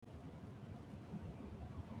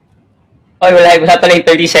Oh, wala pala yung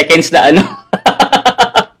 30 seconds na ano.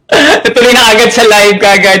 Tuloy na agad sa live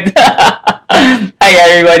kagad. Hi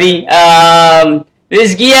everybody. This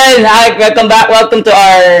is Gian. Hi, welcome back. Welcome to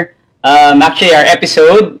our actually our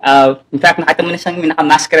episode. In fact, nakita mo na siyang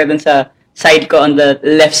nakamaskara dun sa side ko on the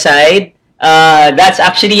left side. That's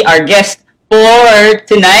actually our guest for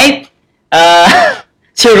tonight.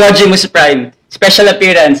 Si Roger Musuprime. Special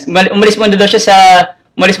appearance. Umalis muna daw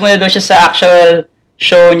siya sa actual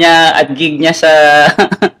show niya at gig niya sa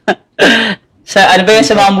sa ano ba yun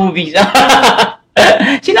sa mga movies.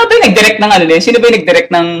 Sino ba yung nag-direct ng ano din? Sino ba yung nag-direct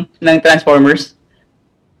ng Transformers?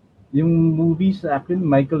 Yung movies akin,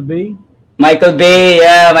 Michael Bay. Michael Bay.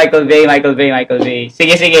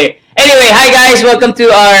 Sige. Anyway, hi guys, welcome to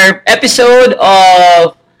our episode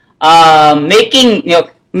of making,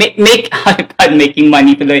 making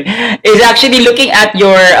money today. Is actually looking at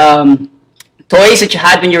your toys that you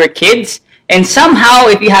had when you were kids, and somehow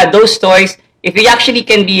if you had those toys, if you actually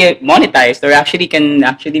can be monetized or actually can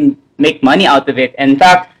actually make money out of it. In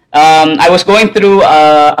fact, I was going through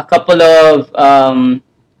a couple of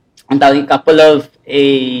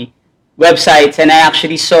websites, and I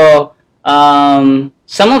actually saw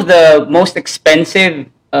some of the most expensive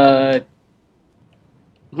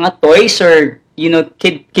mga toys, or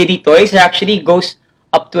kiddie toys actually goes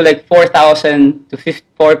up to like $4,000 to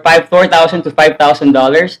 $5,000 to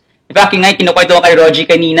 $5,000. In fact, yung kinukwento ko kay Rogie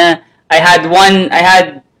kanina, I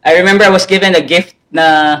remember I was given a gift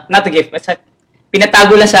not a gift, but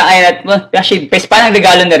pinatago lang sa akin at, actually, parang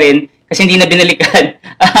regalo na rin, kasi hindi na binalikan.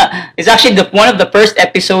 It's actually one of the first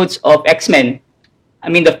episodes of X-Men. I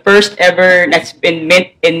mean, the first ever that's been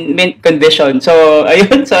in mint condition. So,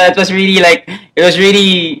 ayun, so it was really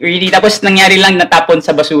tapos nangyari lang natapon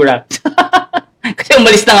sa basura. Kasi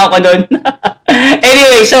umalis lang ako doon.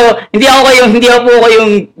 Anyway, so, hindi ako po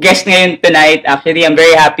yung guest ngayon tonight. Actually, I'm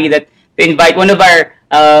very happy that to invite one of our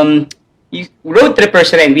road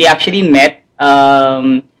trippers rin. We actually met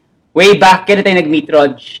way back. Kailan tayo nag-meet,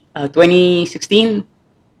 Rog? 2016?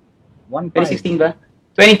 2016 ba?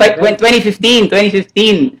 2015.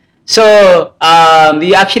 So,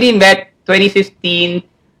 we actually met 2015,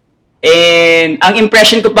 and ang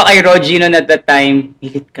impression ko pa kay Rogie noon at that time,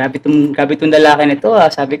 grabe tong lalaki nito.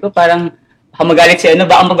 Sabi ko, parang baka magalit si Ian.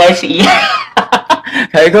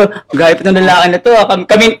 Sabi ko, gaya pa itong lalaki na to.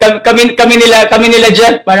 Kami nila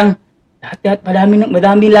Jeff, parang, lahat,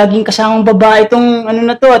 madami laging kasamang babae itong ano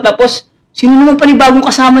na to. Tapos, sino naman panibagong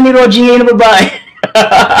kasama ni Rogie ngayon na babae?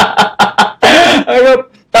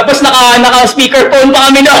 Tapos, naka-speakerphone pa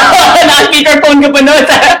kami no. Naka-speakerphone ka pa no.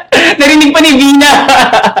 Narinig pa ni Vina.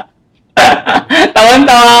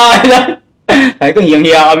 Tawan-tawa ka lang. Sabi ko,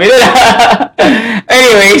 hiyang-hiya kami nun.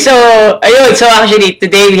 Anyway, so actually,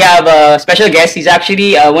 today we have a special guest. He's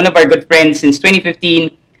actually one of our good friends since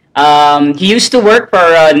 2015. He used to work for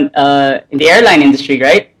in the airline industry,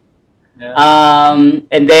 right? Yeah.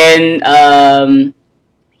 And then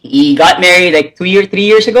he got married like 3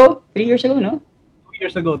 years ago? 3 years ago, no? 2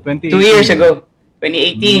 years ago, 2018. 2 years ago.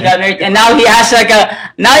 2018, he got married, and now he has a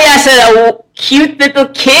cute little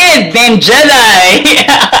kid named Jedi.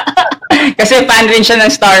 Kasi fan rin siya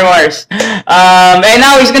ng Star Wars. And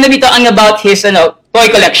now he's gonna be talking about his toy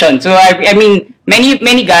collection. So I mean,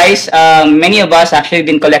 many guys, many of us actually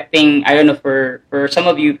been collecting. I don't know, for some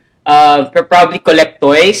of you, probably collect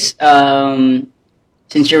toys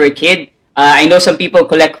since you were a kid. I know some people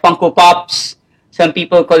collect Funko Pops. Some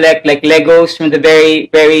people collect like Legos from the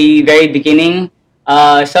very, very, very beginning.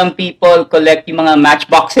 Some people collect yung mga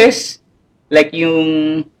matchboxes, like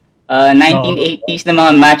yung 1980s na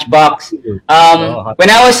mga matchbox. When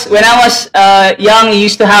I was young, I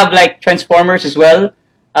used to have like Transformers as well.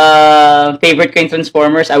 Favorite ko yung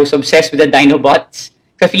Transformers. I was obsessed with the Dinobots.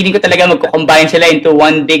 So feeling ko talaga magko-combine sila into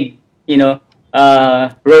one big,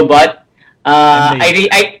 robot.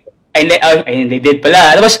 They did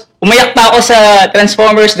pala. Tapos, umayak pa ako sa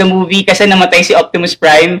Transformers the movie kasi namatay si Optimus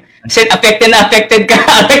Prime. Kasi affected ka.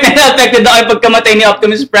 affected ako yung pagkamatay ni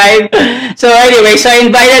Optimus Prime. So anyway, so I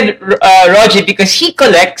invited Rogie because he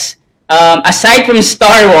collects, aside from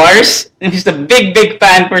Star Wars, he's a big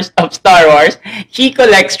fan of Star Wars, he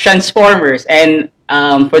collects Transformers. And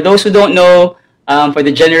for those who don't know, for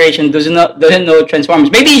the generation doesn't know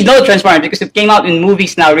Transformers. Maybe you know Transformers because it came out in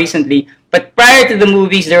movies now recently. But prior to the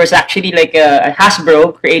movies, there was actually like a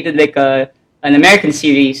Hasbro created like an American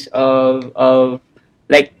series of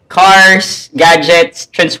like cars, gadgets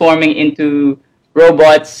transforming into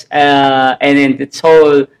robots, and then it's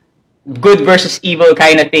whole good versus evil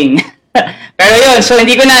kind of thing. Pero yun, so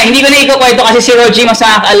hindi ko na ikukwento kasi si Rogie mas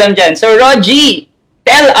nakakaalam dyan. So Rogie,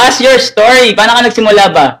 tell us your story. Paano ka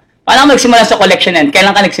nagsimula ba? Paano ka nagsimula sa collection yan?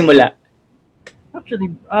 Kailan ka nagsimula?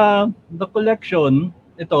 Actually, the collection,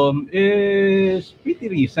 ito, is pretty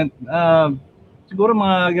recent. Siguro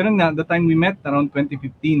mga ganun na, the time we met, around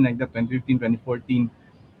 2015, like that, 2015, 2014.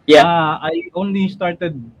 Yeah. I only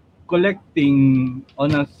started collecting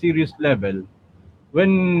on a serious level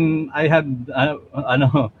when I had, I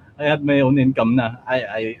had my own income na.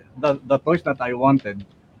 The toys that I wanted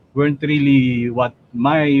weren't really what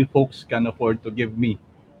my folks can afford to give me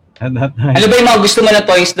at that time. Ano ba yung mga gusto mo na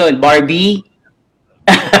toys doon? Barbie?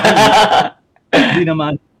 Hindi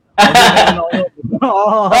naman. Although meron ako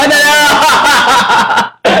Oh, no,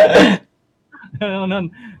 no!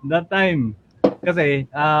 noon, that time. Kasi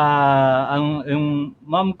ang yung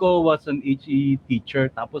mom ko was an HE teacher,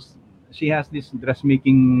 tapos she has this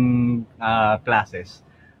dressmaking classes.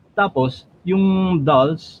 Tapos yung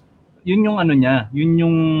dolls, yun yung ano niya, yun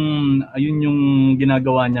yung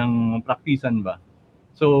ginagawa niyang praktisan ba.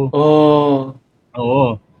 So, Oh.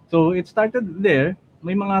 oo. So it started there.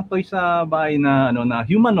 May mga toys sa bahay na ano na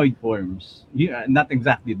humanoid forms. Not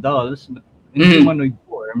exactly dolls, but in humanoid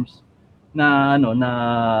forms na ano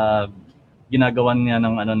na ginagawan niya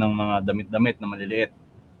ng ano ng mga damit-damit na maliliit.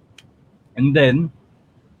 And then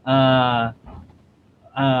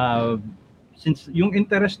since yung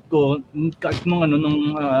interest ko nung ano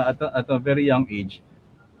nung at a very young age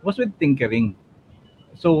was with tinkering.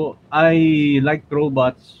 So I liked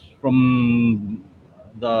robots from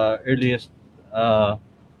the earliest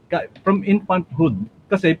from infanthood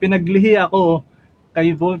kasi pinaglihi ako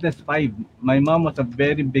kay Voltes 5. My mom was a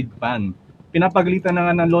very big fan. Pinapagalitan na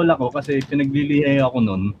nga ng lola ko kasi pinaglilihi ako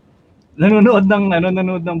noon. Nanonood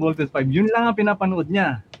ng Voltes 5. Yun lang ang pinapanood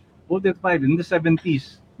niya. Voltes 5 in the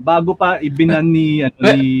 70s. Bago pa ibinan ni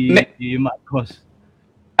Marcos.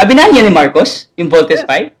 Binan niya ni Marcos? Yung Voltes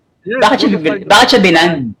 5? Yes, Bakit siya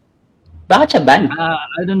binan? Bakit siya ban?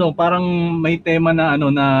 I don't know, parang may tema na ano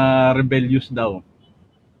na rebellious daw.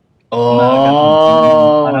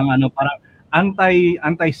 Oh. Parang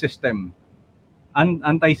anti-system.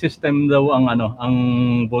 Anti-system daw ang ang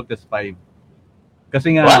Voltes 5.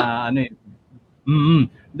 Kasi nga What? ano eh.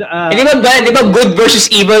 Di ba good versus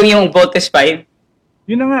evil yung Voltes 5?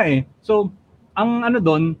 Yun na nga eh. So, ang ano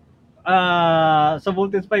doon sa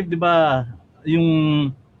Voltes 5, 'di ba, yung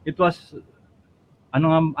it was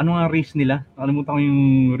ano nga race nila? Nakalimutan ko yung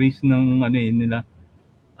race ng ano nila.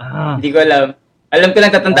 Hindi ko alam. Alam ko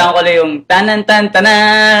lang, tatandaan ko lang yung tanan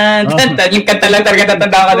yung kanta lang talaga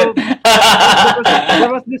tatandaan ko lang.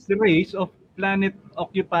 There was this race of planet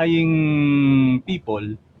occupying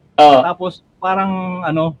people. Tapos parang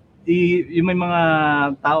ano, yung may mga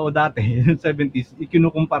tao dati, 70s,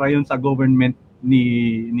 ikinukumpara yun sa government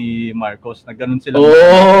ni Marcos. Na ganun sila.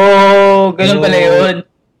 Oh, ganun pala yun.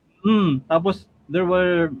 Tapos there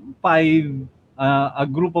were a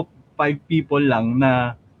group of 5 people lang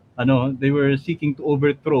na ano, they were seeking to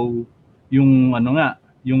overthrow yung ano nga,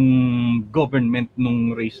 yung government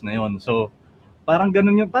nung race na yon. So parang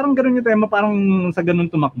ganun yung tema, parang sa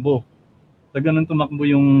ganun tumakbo. Sa ganun tumakbo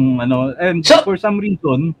yung ano, and so, for some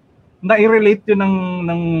reason na-relate yun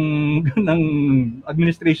ng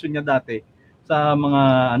administration niya dati sa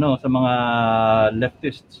mga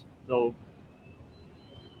leftists. So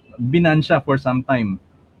binan siya for some time.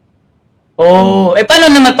 Oh,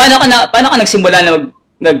 paano ka nagsimula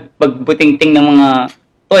na magbutingting ng mga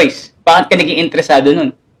toys? Bakit ka naging interesado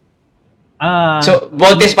nun? So,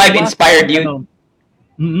 Voltes 5 inspired you?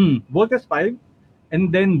 Voltes 5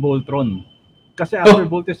 and then Voltron. Kasi after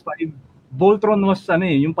Voltes 5, Voltron was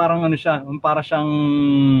yung parang ano siya, para siyang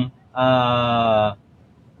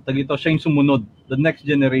siya yung sumunod, the next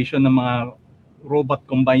generation ng mga robot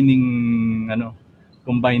combining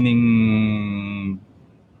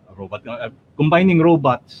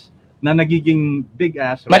robots na nagiging big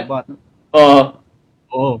ass robot.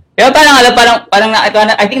 Pero parang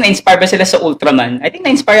I think na-inspire ba sila sa Ultraman? I think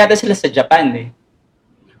na-inspire yata sila sa Japan eh.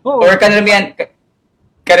 Or karamihan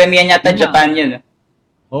yata Japan yun.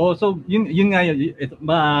 So yun nga yun.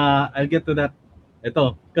 I'll get to that.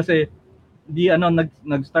 Ito, kasi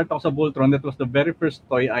nag-start ako sa Voltron. That was the very first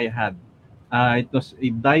toy I had. It was a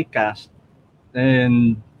die cast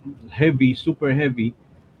and heavy, super heavy,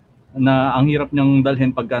 na ang hirap niyang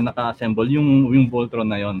dalhin pagka naka-assemble yung Voltron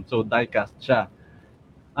na yon. So die cast siya.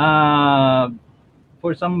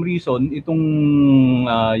 For some reason, itong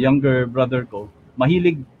younger brother ko,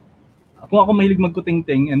 kung ako mahilig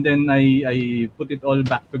magkutingting, and then I put it all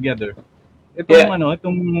back together.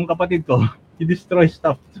 Itong kapatid ko, he destroy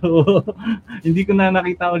stuff. So hindi ko na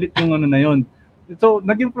nakita ulit yung na yon. So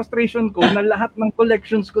naging frustration ko na lahat ng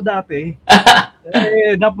collections ko dati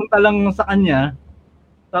napunta lang sa kanya,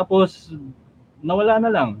 tapos nawala na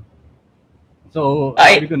lang. So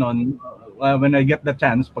sabi ko noon, when I get the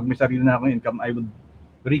chance, pag may sarili na akong income, I would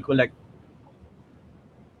recollect.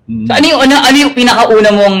 So, ano yung pinakauna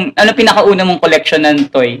mong collection ng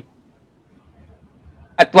toy?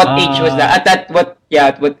 At what age was that? What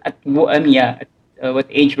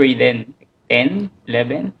age were you then? 10?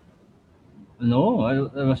 11? No,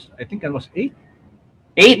 I think I was 8.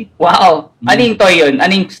 8? Wow! Ano yung toy yun?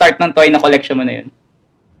 Ano yung start ng toy na collection mo na yun?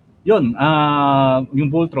 Yun,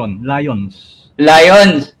 yung Voltron, Lions.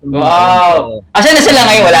 Lions! Wow! Asan na sila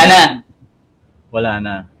ngayon? Wala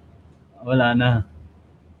na? Wala na.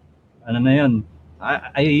 Ano na yun?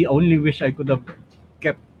 I only wish I could have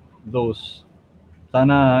kept those.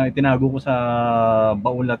 Sana itinago ko sa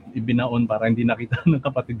baul at ibinaon para hindi nakita ng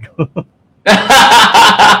kapatid ko.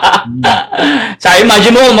 So,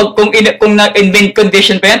 imagine mo, kung na-invent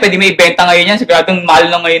condition pa yan, pwede may ibenta ngayon yan. Siguradong mahal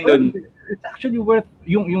na ngayon dun. It's actually worth,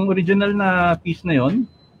 yung original na piece na yon,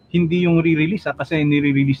 hindi yung re-release kasi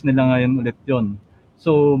nire-release nila ngayon ulit yon.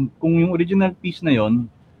 So, kung yung original piece na yon,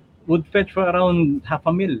 would fetch for around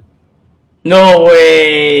 $500,000. No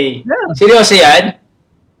way! Yeah. Seryoso yan?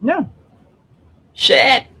 Yeah.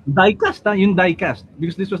 Shit! Die-cast, yung die-cast.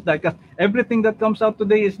 Because this was die-cast. Everything that comes out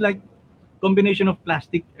today is like combination of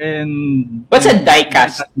plastic and... What's a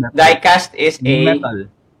die-cast? Die-cast is a... metal.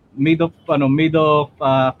 Made of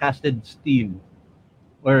casted steel.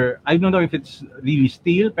 Or, I don't know if it's really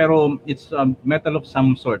steel, pero it's metal of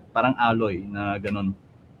some sort. Parang alloy na ganun.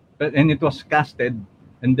 And it was casted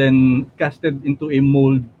and then casted into a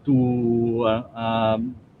mold to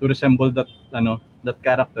resemble that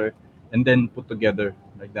character and then put together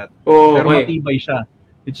like that. Oh, pero okay. matibay siya.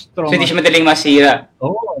 It's strong. So, hindi siya madaling masira.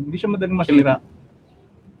 Hindi siya madaling masira.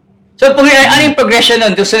 So, ano yung progression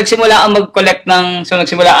nun? So, nagsimula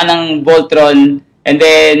ka ng Voltron, and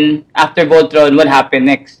then, after Voltron, what happened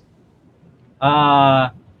next?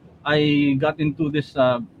 I got into this,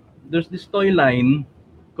 there's this toy line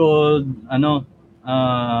called,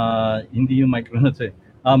 hindi yung Micronauts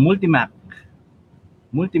Multimac.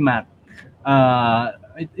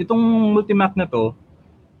 Itong Multimac na to,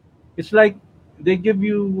 it's like, they give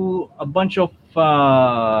you a bunch of,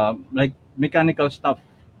 like, mechanical stuff,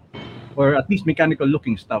 or at least mechanical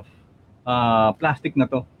looking stuff. Plastic na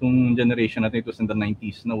to, itong generation na to, it was in the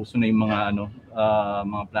 90s, nauso na yung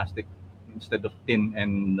mga plastic instead of tin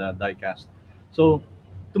and die-cast. So,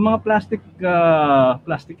 itong mga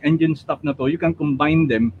plastic engine stuff na to, you can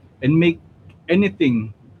combine them and make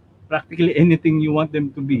anything, practically anything you want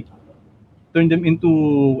them to be. Turn them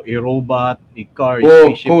into a robot, a car, a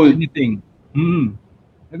spaceship, cool. anything.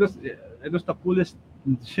 It was the coolest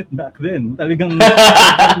shit back then. Talagang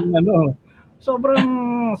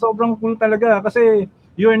sobrang cool talaga kasi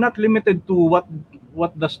you're not limited to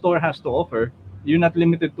what the store has to offer. You're not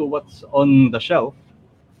limited to what's on the shelf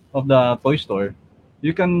of the toy store.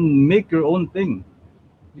 You can make your own thing.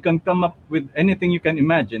 You can come up with anything you can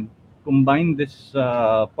imagine, combine these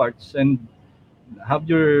parts and have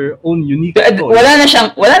your own unique toy. Wala na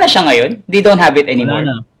siya ngayon? They don't have it anymore?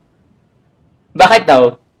 Wala na. Bakit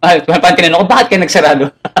daw? Parang tinanong ko, bakit ka nagsarado?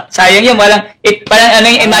 Sayang yun, parang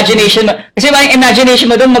yung imagination mo. Kasi parang imagination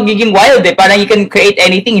mo doon magiging wild Parang you can create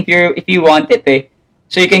anything if you want it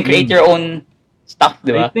So you can create your own stuff,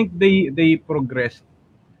 di ba? I think they progressed.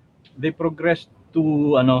 They progressed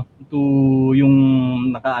to yung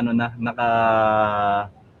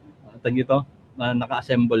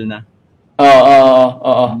naka-assemble na.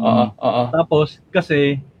 Oo. Tapos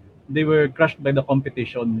kasi they were crushed by the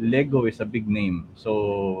competition. Lego is a big name,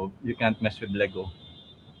 so you can't mess with Lego.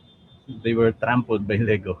 They were trampled by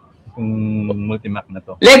Lego. Kung Multimac na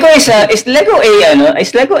to. Lego is Lego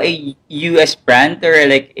a US brand or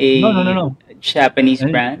like a No. Japanese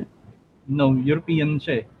brand? No, European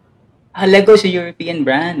siya Lego is a European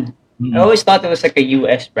brand. I always thought it was like a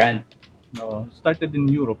US brand. No, started in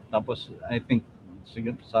Europe tapos I think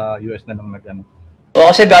sa US na lang nag-ano.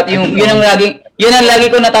 Kasi dati yun ang lagi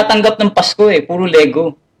ko natatanggap ng Pasko puro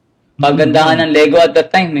Lego. Pagandahan ng Lego at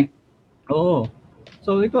that time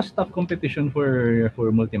So it was tough competition for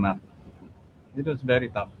Multimac. It was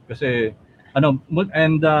very tough kasi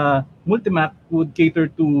Multimac would cater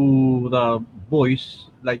to the boys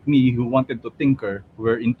like me who wanted to tinker, who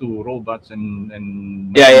were into robots and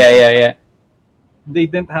Yeah. They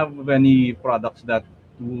didn't have any products that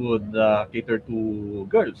would cater to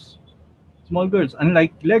girls. Small girls.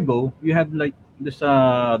 Unlike Lego, you had like this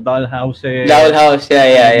dollhouse. Dollhouse,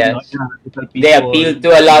 yeah. They appeal to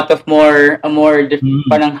a lot of more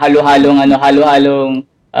parang halo-halong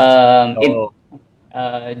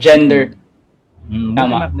gender.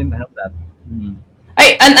 Tama. Didn't have that.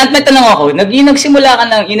 Ay, at may tanong ako, nagsimula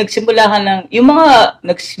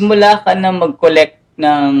ka na mag-collect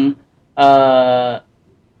ng uh,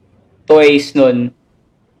 toys nun,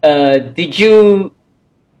 did you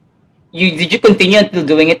continue until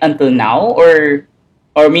doing it until now, or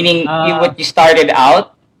meaning Ah, what you started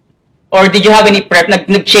out, or did you have any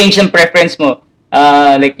nag-change ng preference mo?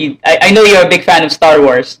 Like I know you're a big fan of Star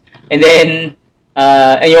Wars, and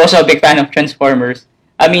you're also a big fan of Transformers.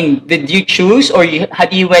 I mean, did you choose, or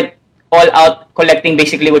had you went all out collecting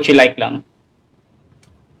basically what you like lang?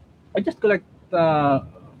 I just collect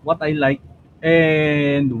what I like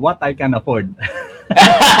and what I can afford.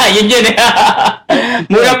 Yun eh. Importante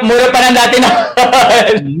mura, yun. mura pa lang dati na.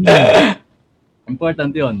 Mm,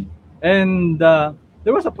 important yun. And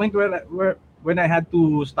there was a point where when I had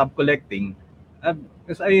to stop collecting,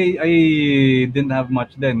 because I didn't have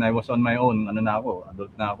much then. I was on my own. Ano na ako,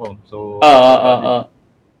 adult na ako. So Oo.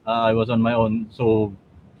 I was on my own. So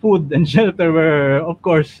food and shelter were, of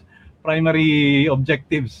course, primary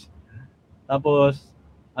objectives. Tapos,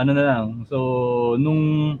 ano na lang. So,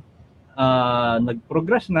 nung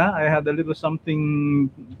nag-progress na, I had a little something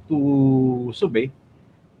to sube.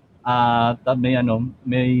 At may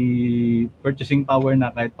purchasing power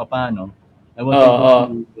na kahit papaano. I was able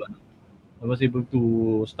Oo. to ano, I was able to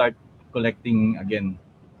start collecting again.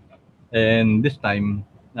 And this time,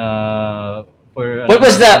 for What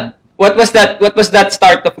was some, that? What was that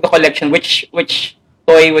start of the collection? Which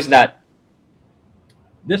toy was that?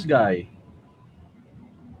 this guy,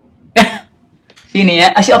 Sino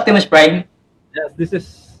yan? Si Optimus Prime. yes, this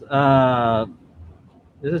is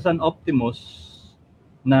an Optimus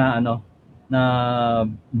na na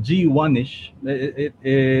G1-ish.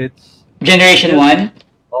 It's Generation built,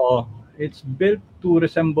 1. oo, it's built to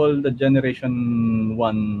resemble the Generation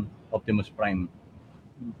 1 Optimus Prime.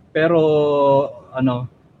 Pero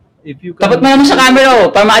if you Tapat can mo naman sa see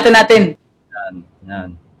camera para makita natin. yan, yan,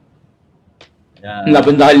 yan,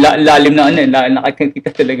 Laban lalim na ano eh.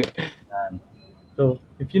 Nakikita talaga. yan. So,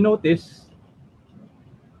 if you notice,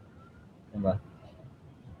 diba?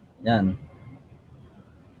 Yan.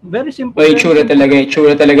 Very simple. O, Very simple.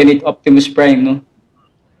 itsura talaga ni Optimus Prime, no?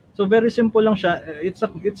 So very simple lang siya. It's a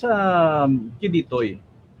kiddie toy.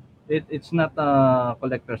 It's not a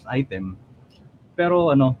collector's item.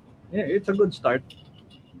 Pero it's a good start.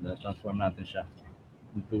 Transform natin siya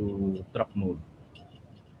into truck mode.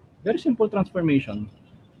 Very simple transformation.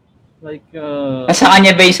 Like Nasa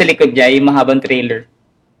kanya ba yung sa likod niya, yung mahabang trailer?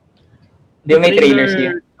 Di may trailer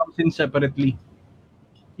siya. comes in separately.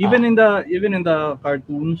 Even in the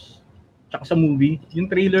cartoons, tsaka sa movie, yung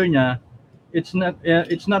trailer niya, it's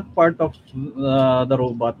not part of the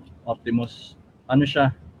robot Optimus. Ano siya?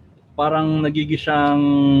 Parang nagiging siyang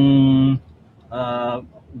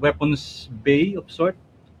weapons bay of sort.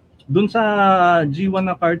 Dun sa G1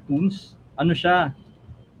 na cartoons, ano siya?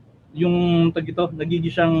 Yung nagiging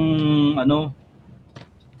siyang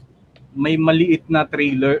may maliit na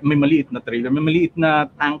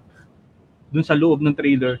tank dun sa loob ng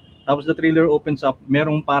trailer. Tapos the trailer opens up,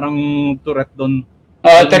 merong parang turret doon.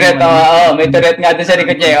 Turret. May turret nga doon sa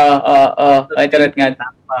likod niya. May turret nga.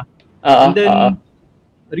 And then,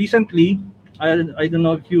 recently, I don't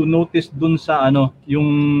know if you noticed dun sa yung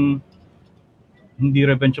hindi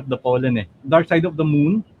Revenge of the Fallen Dark Side of the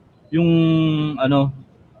Moon, yung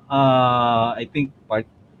I think part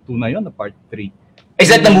 2 na yun, part 3.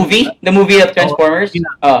 Is that the movie? The movie of Transformers? Yung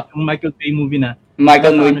Michael Bay movie na.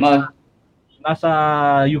 Michael movie. Nasa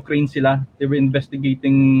Ukraine sila. They were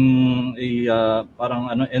investigating a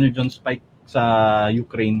parang energon spike sa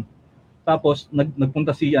Ukraine. Tapos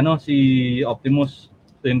nagpunta si Optimus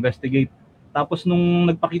to investigate. Tapos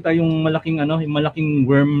nung nagpakita yung malaking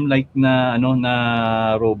worm like na na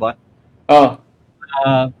robot.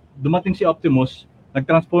 Dumating si Optimus,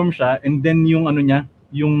 nag-transform siya, and then yung niya,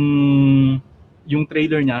 yung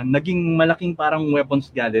trailer niya naging malaking parang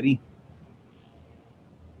weapons gallery.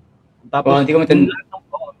 Tapos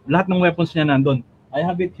lahat ng weapons niya nandun. I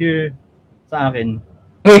have it here sa akin.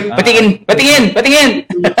 Uy, patingin!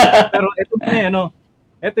 Pero ito na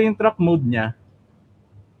ito yung truck mode niya.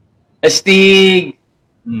 Astig!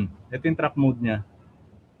 Ito yung truck mode niya.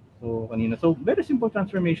 So kanina. So very simple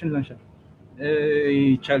transformation lang siya.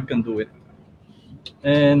 A child can do it.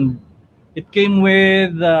 And it came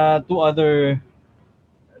with two other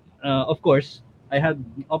of course, I had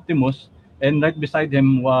Optimus, and right beside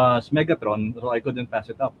him was Megatron, so I couldn't pass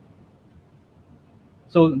it up.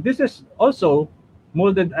 So this is also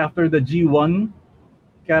molded after the G1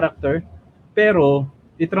 character, pero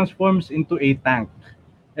it transforms into a tank.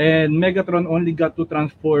 And Megatron only got to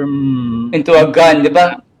transform into a gun, di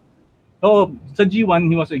ba? So sa G1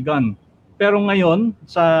 he was a gun. Pero ngayon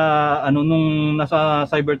sa nung nasa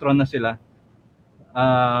Cybertron na sila,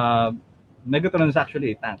 Megatron is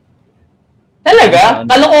actually a tank. Talaga?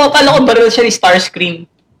 Kala ko baril siya ni Starscream.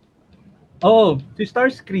 Oo, si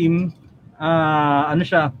Starscream, ano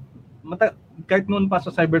siya, kahit noon pa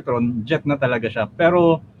sa Cybertron, jet na talaga siya.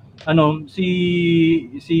 Pero ano, si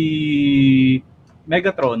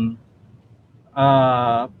Megatron,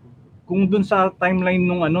 kung dun sa timeline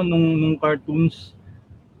nung nung cartoons,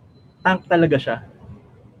 tank talaga siya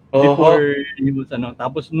Oho. before he was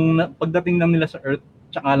tapos nung pagdating lang nila sa Earth,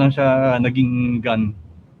 tsaka lang siya naging gun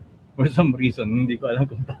for some reason, hindi ko alam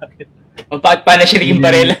kung bakit. Paano siya naging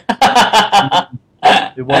baril?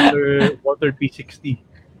 Si Walter P60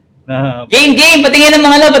 na Game! Patingin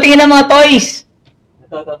ng mga toys!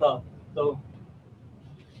 ito. So,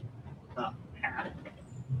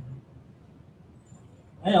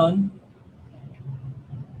 ngayon,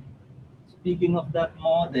 speaking of that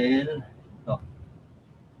model,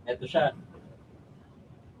 ito siya.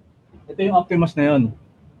 Ito yung Optimus na yun.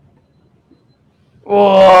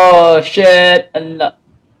 Oh, shit. Ala.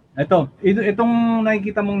 Itong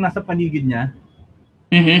nakikita mong nasa paligid niya,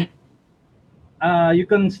 Mhm. you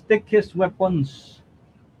can stick his weapons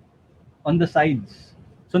on the sides.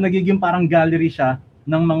 So nagiging parang gallery siya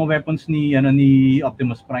ng mga weapons ni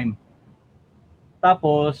Optimus Prime.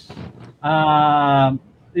 Tapos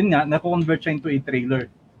yun nga, nako-convert siya into a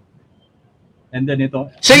trailer. And then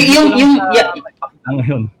ito. So yung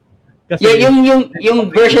Ngayon. Kasi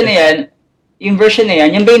yung version na yan, yung version na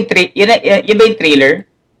yan, yan ba yung trailer?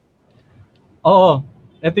 Oo.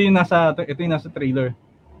 Ito yung nasa trailer.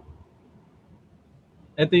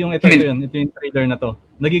 Ito yung trailer na to.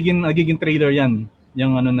 Nagiging trailer yan.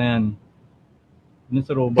 Yung ano na yan. Yung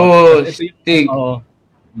sa robot. Oh, Ito yung, stig. oo.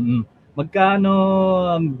 Magkano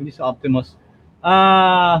ang bili sa Optimus?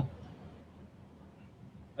 I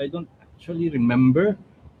don't actually remember,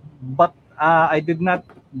 but I did not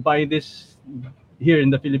buy this here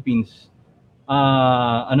in the Philippines.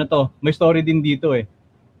 Ano to? May story din dito eh.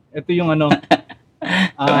 Ito yung ano.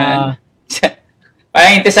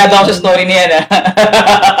 Parang interesado ako sa story niya.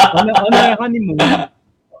 on our honeymoon.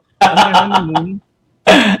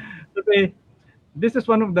 Okay, this is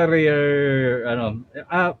one of the rare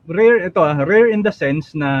rare in the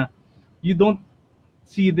sense na you don't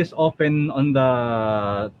see this often on the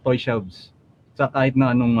toy shelves sa kahit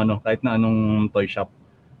na anong toy shop.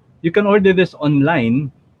 You can order this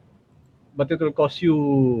online, but it will cost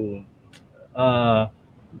you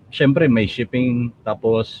syempre may shipping,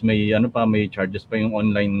 tapos may may charges pa yung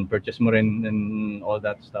online purchase mo rin and all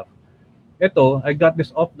that stuff. Ito, I got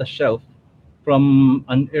this off the shelf from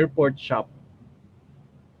an airport shop.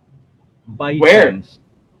 By Where? chance,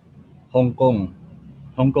 Hong Kong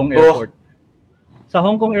Airport. Sa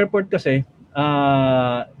Hong Kong Airport kasi,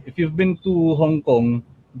 if you've been to Hong Kong,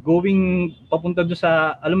 papunta doon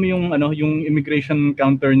sa, alam mo yung immigration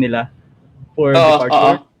counter nila for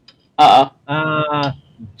departure.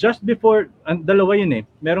 Just before, dalawa yun eh.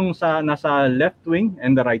 Merong nasa left wing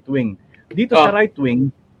and the right wing. Dito sa right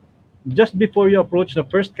wing, just before you approach the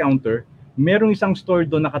first counter, merong isang store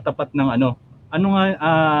doon nakatapat ng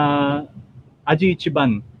Aji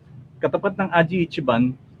Ichiban. Katapat ng Aji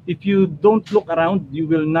Ichiban, if you don't look around, you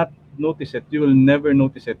will not notice it. You will never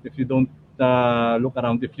notice it if you don't look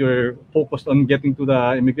around. If you're focused on getting to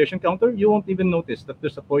the immigration counter, you won't even notice that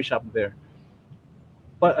there's a toy shop there.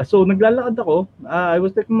 So naglalakad ako. I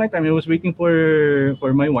was taking my time. I was waiting for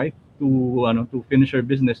my wife to finish her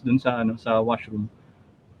business dun sa washroom.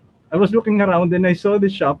 I was looking around and I saw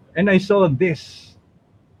this shop and I saw this.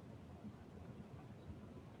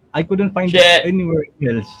 I couldn't find it anywhere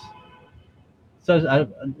else. So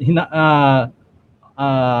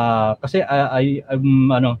kasi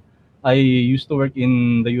I used to work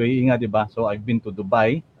in the UAE nga, 'di ba? So I've been to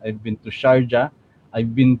Dubai, I've been to Sharjah,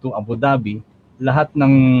 I've been to Abu Dhabi. Lahat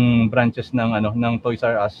ng branches ng Toys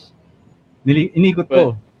R Us inikot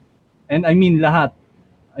ko. And I mean lahat.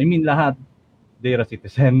 Deira City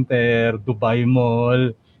Center, Dubai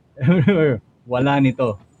Mall, wala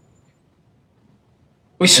nito.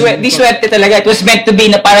 Di swerte talaga. It was meant to be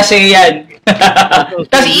na para sa yan.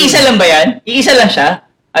 Tapos iisa lang ba yan? Iisa lang siya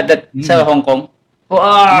sa Hong Kong?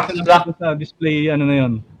 Sa display na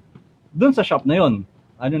yun. Doon sa shop na yun.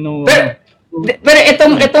 I don't know. Pero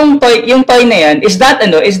itong toy, yung toy na yan, is that a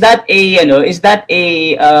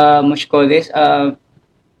what you call this?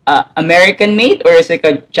 American made or is it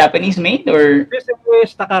a Japanese made or? This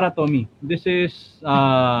is Takara Tomy. This is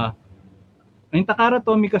yung Takara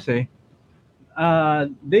Tomy kasi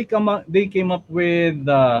they came up with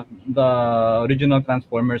the original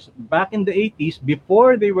Transformers back in the 80s.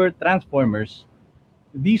 Before they were Transformers,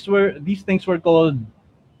 these things were called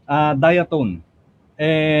Diatone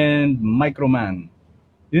and Microman.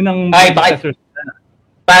 Yun ang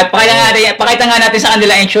Pakita nga natin sa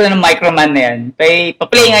kanila yung show ng Microman na yan.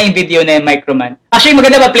 Pa-play nga yung video na yung Microman. Actually,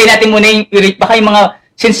 maganda pa-play natin muna yung, baka yung mga,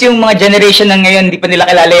 since yung mga generation na ngayon, hindi pa nila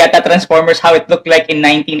kilala yata Transformers, how it looked like in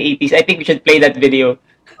 1980s. I think we should play that video.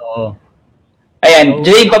 Oo. Ayan,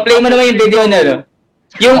 Jay, pa-play mo naman yung video na, no?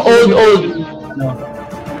 Yung old. No.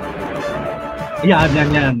 Yan.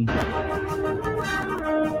 Yeah.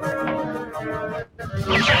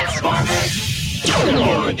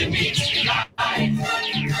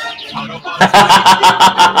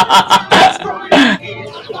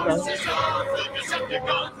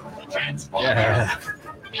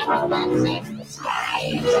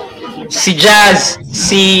 Si Jazz,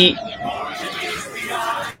 si...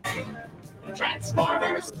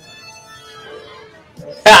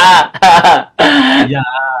 Yeah.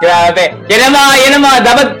 Grabe. Yan ang mga,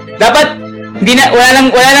 dapat,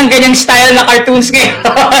 wala lang ganyang style na cartoons ngayon.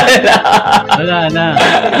 Wala na.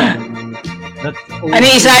 That's Ano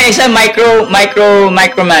yung isa, Microman.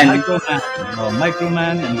 Microman.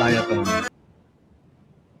 Microman and Diatom.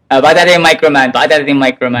 Pakita natin yung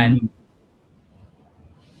Microman.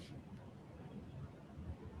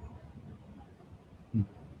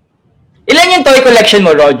 Ilan yung toy collection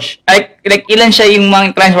mo, Rog? Like ilan siya yung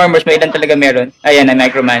mga Transformers mo? Ilan talaga meron? Ayan, na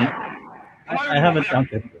Microman. I haven't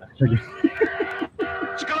counted actually.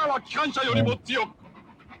 力は機関車よりも強く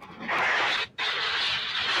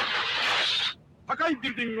高いビ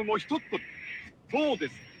ルディングも一つとそうで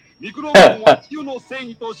すミクロマンは地球の正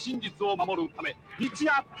義と真実を守るため日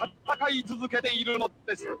夜戦い続けているの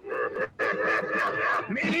です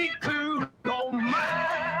ミクロマ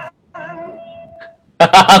ン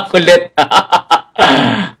Kulit.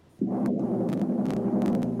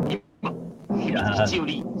 秘地よ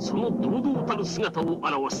りその堂々たる姿を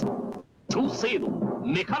表す超精度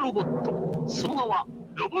メカロボットその名は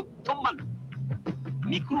ロボットマン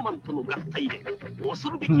ミクロマンとの合体で恐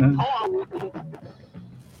るべきパワーを生む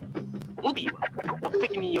ボディは目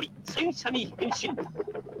的により戦車に変身ブ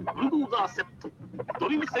ルドーザーセットド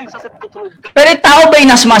リル戦車セットとの合体 Pero tao ba yung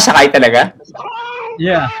nasumasakay talaga?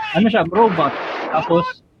 Yeah, ano siya, robot.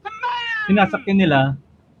 Tapos, sinasakyan nila,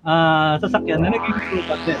 sasakyan na naging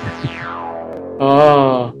robot din.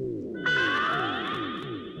 Oh.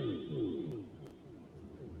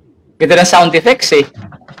 Ganda ng sound effects eh.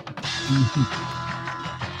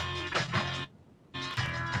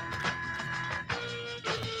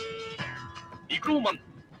ミクロマン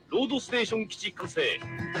ロードステーション基地完成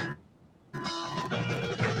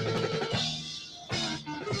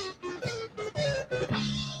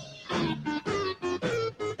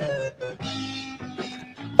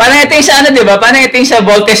Parang ito yung sa ano, di ba? Parang ito yung sa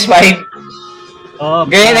Voltes 5. Oh,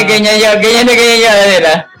 Ganyan na ganyan yun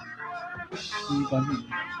nila.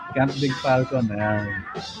 Camp Big Falcon. Ayan.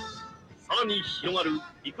 さらに広がる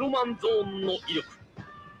ミクロマンゾーンの威力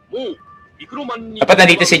もうミクロマンに Dapat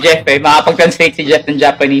nandito si Jeff eh. Makapag-translate si Jeff ng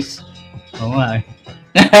Japanese. Oo nga eh.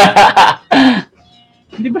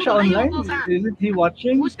 Hindi ba siya online? Isn't he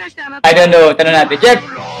watching? I don't know. Tanong natin. Jeff!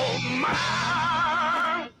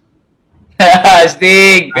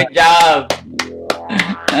 Stig! Good job!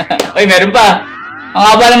 Uy, meron pa! Ang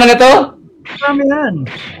haba naman na to? Marami yan.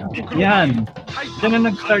 Yan. Diyan na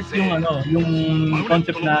nag-start yung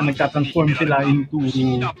concept na nagtatransform sila into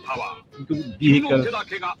君の vehicle. 手だ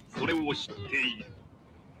けがそれを知っている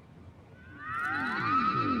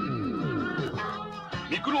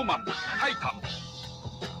ミクロマンタイタン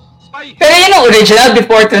スパイ Pero yun ang original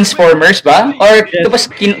before Transformers ba? Or tapos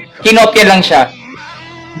kinopya lang siya?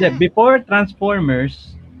 Hindi, before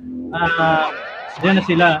Transformers, yan na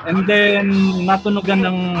sila. And then, natunugan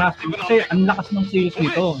ng Hasbro. Kasi ang lakas ng sales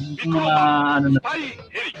nito. Yung mga,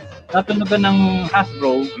 natunugan ng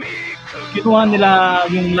Hasbro, kinuha nila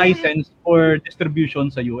yung license for distribution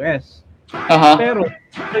sa US. Pero,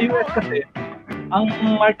 sa US kasi, ang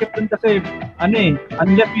market dun kasi,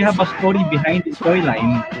 unless you have a story behind the toy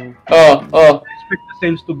line, expect the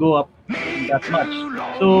sales to go up that much.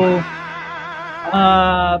 So,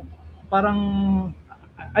 parang,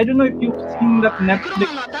 I don't know if you've seen that Netflix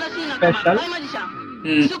special.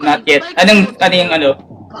 Not yet. Ano yung ano?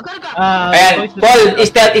 Ayan,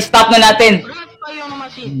 Toys That- Paul, stop na natin.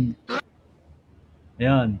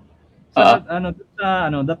 Ayan. So,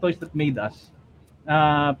 The Toys That Made Us.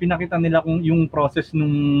 Pinakita nila kung yung process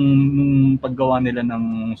nung paggawa nila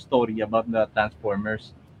ng story about the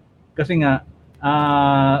Transformers. Kasi nga,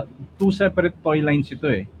 two separate toy lines ito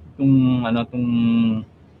eh. Itong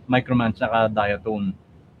Microman saka Diatone.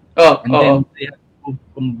 And then they have to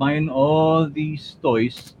combine all these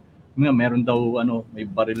toys. Meron daw may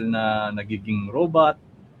baril na nagiging robot.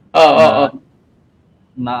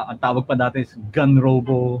 Na ang tawag pa dati is Gun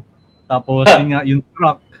Robo. Tapos yun nga, yung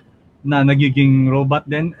truck na nagiging robot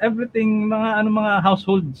din. Everything, mga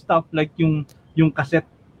household stuff like yung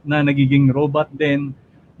cassette na nagiging robot din.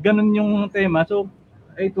 Ganun yung tema. So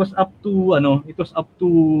it was up to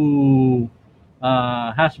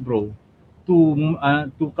Hasbro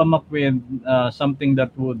to come up with something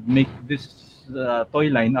that would make this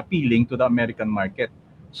toy line appealing to the American market.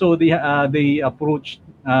 So they approached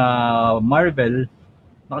Marvel,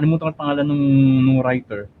 nakalimutan ko ang pangalan nung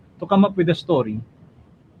writer, to come up with a story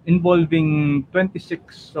involving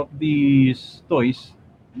 26 of these toys,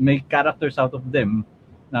 make characters out of them,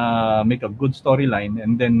 make a good storyline,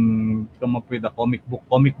 and then come up with a comic book.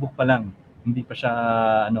 Comic book pa lang, hindi pa siya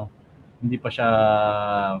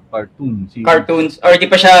cartoon. Cartoons, or di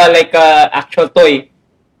pa siya like actual toy.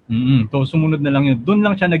 So sumunod na lang yun. Doon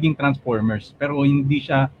lang siya naging Transformers, pero hindi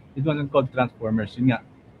siya, it wasn't called Transformers. Yun nga,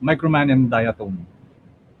 Microman and Diatome.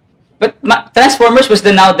 But Transformers was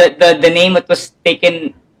the name that was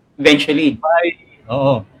taken eventually.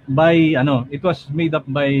 It was made up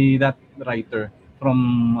by that writer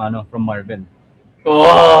from Marvel.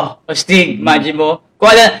 Oh, astig, imagine mo.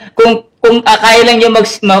 Kung kaya lang niya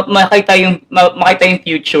makita yung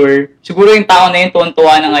future, siguro yung tao na yun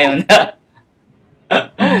tuwan-tuwa na ngayon.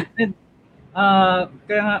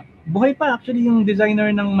 Kaya nga, buhay pa actually yung designer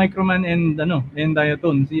ng Microman and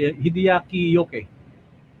Diatone, si Hideaki Yoke.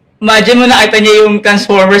 Imagine mo, nakita niya yung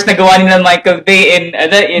Transformers na gawa nila Michael Bay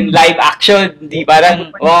in live action. Di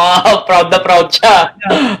parang, wow, proud na proud siya.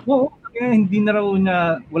 Oo, kaya hindi na raw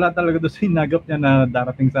niya, wala talaga doon sa hinagap niya na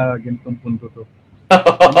darating sa ganitong punto to.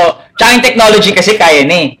 Tsaka yung technology kasi kaya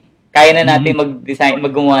na eh. Kaya na natin mag-design,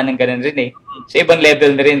 maggumawa ng ganun rin eh. Sa ibang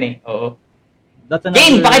level na rin eh. Oo.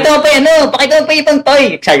 Game, pakita mo pa yung ibang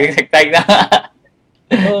toy. Excited na.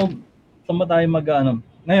 So, saan ba tayo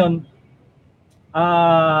ngayon,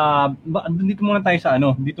 dito muna tayo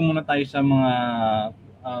sa mga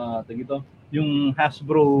yung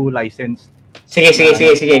Hasbro license. Sige.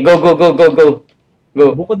 Go.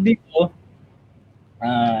 Bukod dito,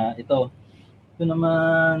 ito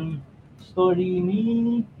naman story ni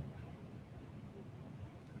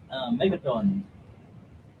Megatron.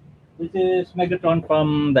 This is Megatron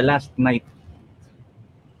from The Last Night.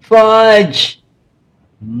 Fudge.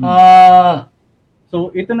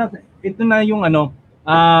 So ito na yung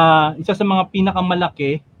isa sa mga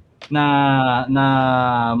pinakamalaki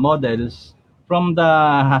na models from the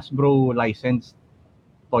Hasbro licensed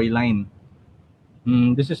toy line.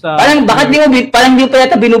 This is parang di mo pa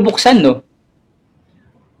yata binubuksan, no?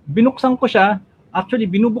 Binubuksan ko siya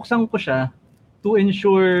to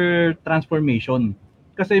ensure transformation.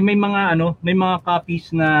 Kasi may mga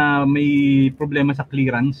copies na may problema sa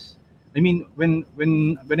clearance. I mean, when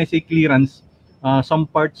I say clearance, some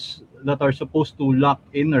parts that are supposed to lock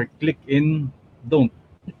in or click in don't.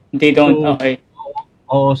 They don't. So, okay.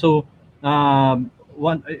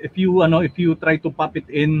 If you try to pop it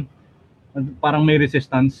in, parang may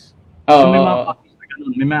resistance. So may mga copies na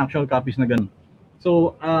ganun, may mga actual copies na ganun.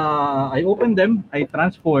 So I open them, I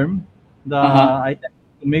transform the item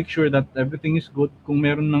to make sure that everything is good. Kung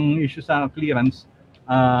meron ng issue sa clearance,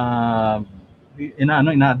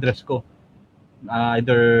 ina-address ko.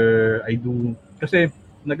 Either I do, kasi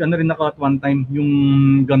rin ako at one time yung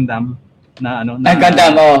Gundam na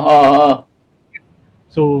Gundam, oo.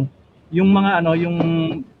 So yung mga yung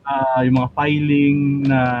mga filing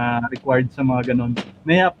na required sa mga ganon,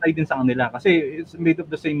 na-apply din sa kanila kasi it's made of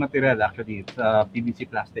the same material actually, it's PVC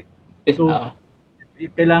plastic. So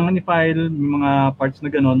kailangan i-file yung mga parts na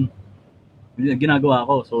ganon, ginagawa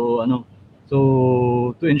ko. So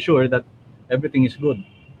to ensure that everything is good.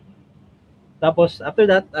 Tapos after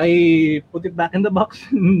that, I put it back in the box.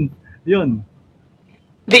 Yun.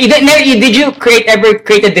 Did you ever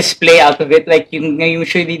create a display out of it? Like yung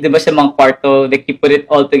usually, di ba sa mga kwarto, like you put it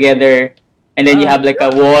all together and then you have like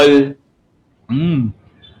a wall.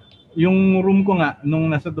 Yung room ko nga, nung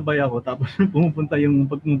nasa Dubai ako, tapos pumupunta yung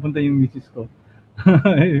misis ko.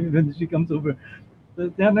 When she comes over.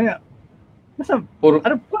 Ano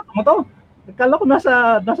mo to? Akala ko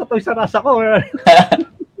nasa Toys R Us ako.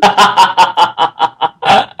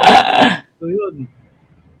 So yun.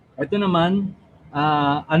 Ito naman,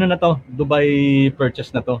 na to? Dubai purchase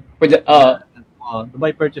na to.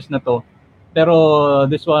 Dubai purchase na to. Pero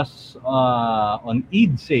this was on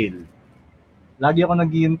Eid sale. Lagi ako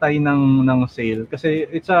naghihintay ng sale kasi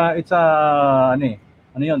it's a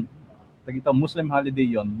yun? Muslim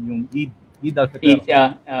holiday yon, yung Eid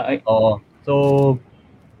al-Fitr. So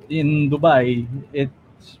in Dubai,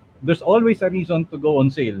 there's always a reason to go on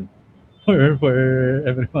sale for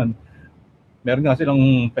everyone. Meron nga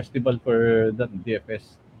silang festival for that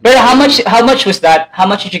DFS, Pero how much was that? How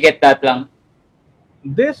much did you get that lang?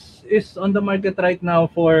 This is on the market right now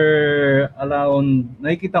for around,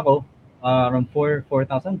 nakikita ko, around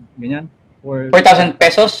 4,000, ganyan. 4,000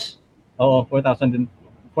 pesos? Oo, 4,000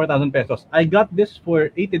 pesos. I got this for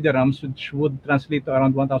 80 dirhams, which would translate to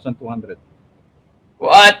around 1,200.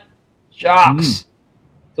 What? Shucks.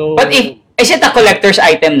 So, But is it a collector's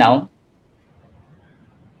item now?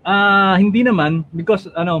 hindi naman, because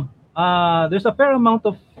there's a fair amount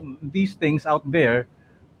of these things out there.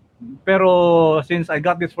 Pero since I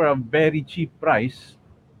got this for a very cheap price,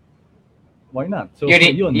 why not? So,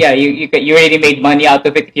 yun. Yeah, you already made money out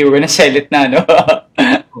of it if you were gonna sell it na, no?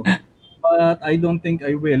 But I don't think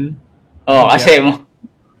I will. Oh, kasi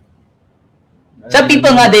some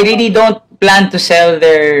people nga, they really don't plan to sell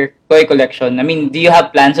their toy collection. I mean, do you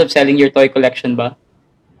have plans of selling your toy collection ba?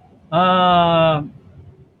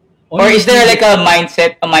 Or is there like a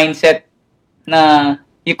mindset na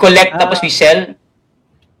you collect tapos we sell?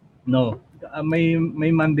 No. May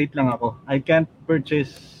mandate lang ako. I can't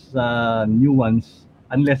purchase new ones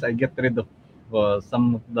unless I get rid of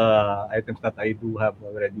some of the items that I do have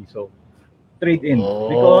already. So, trade in.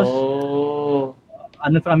 Because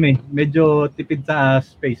kami, medyo tipid sa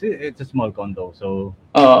space. It's a small condo. So,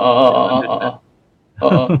 Oo.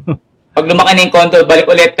 Pag lumaki na yung condo, balik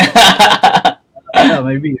ulit.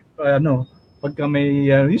 maybe pagka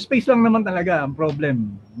may yung space lang naman talaga ang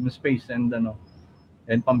problem, yung space and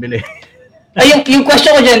pambili. Ay, yung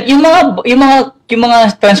question ko diyan, yung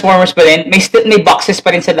mga Transformers pa rin, may boxes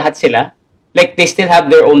pa rin sa lahat sila? Like they still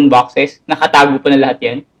have their own boxes? Nakatago pa na lahat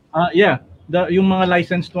 'yan? Yeah, yung mga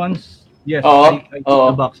licensed ones, yes, Oo, I keep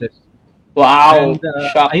oo. the boxes. Wow. And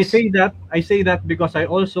Shucks. I say that because I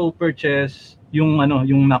also purchase yung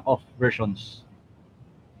knockoff versions.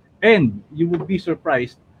 And you would be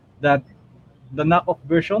surprised that the knockoff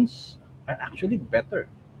versions are actually better.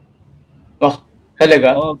 Oh,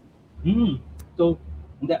 talaga? So,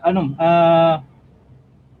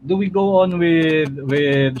 do we go on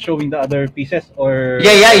with showing the other pieces or?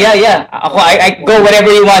 Yeah. Ako, I go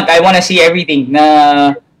whatever you want. I wanna see everything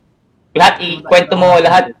na lahat ikwento mo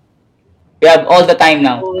lahat. We have all the time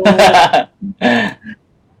now.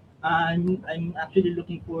 I'm actually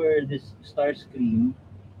looking for this Starscream.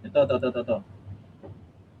 Ito.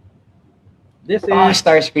 This is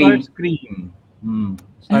Starscream.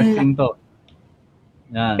 Starscream to.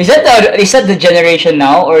 Yan. Is that the generation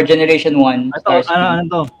now or generation 1? Ito, ano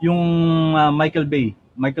to? Yung Michael Bay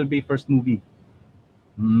first movie.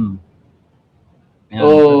 Ayan,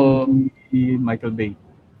 Oh. Michael Bay.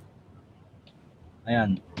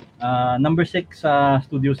 Ayan. Number 6 sa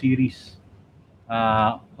studio series.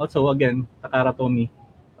 Also again, Takara Tomy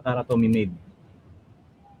made.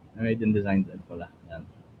 Made and designed pala. Ayan.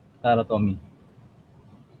 Takara Tomy.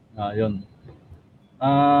 Yun.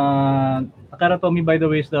 Takara Tomy, by the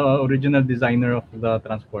way, is the original designer of the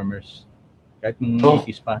Transformers. Kahit nung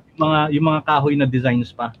 80s pa. Yung mga kahoy na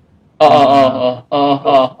designs pa. Oo.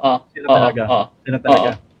 Sila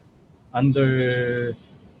talaga. Under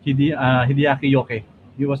Hideaki Yoke.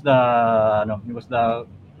 He was the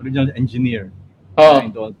original engineer.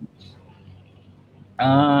 behind all this.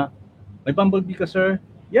 May Bumblebee ka, sir?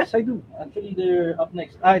 Yes, I do. Actually, they're up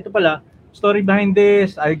next. Ito pala. Story behind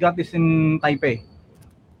this. I got this in Taipei.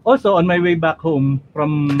 Also, on my way back home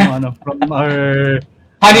from from our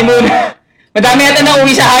Honeymoon. Madami yata na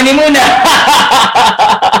uwi sa honeymoon.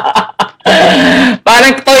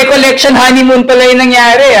 Parang toy collection honeymoon pala yung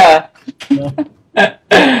nangyari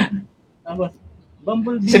Tapos,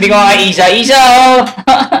 Bumblebee. Sabi ko nga Isa, oh.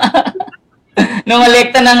 Nung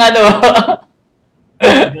alekta ng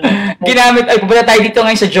ginamit, ay pupunta tayo dito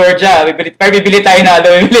ngayon sa Georgia. Bibili tayo na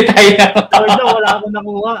Georgia, wala akong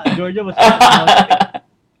nakuha. Georgia was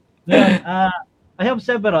I have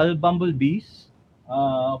several Bumblebees.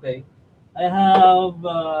 Okay. I have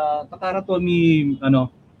Takara Tomy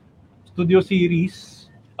studio series.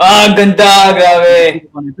 Ganda, grabe.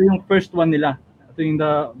 Ito yung first one nila. Ito yung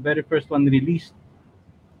the very first one released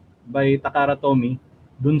by Takara Tomy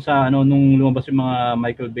dun sa nung lumabas yung mga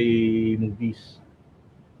Michael Bay movies.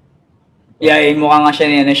 Yeah, mukha nga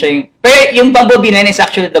siya yung... Pero yung Bumblebee na yun is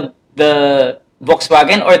actually the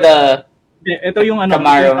Volkswagen or the Ito yung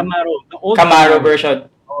Camaro. yung Camaro, the old Camaro version.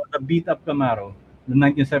 The beat up Camaro, the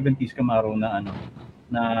 1970s Camaro na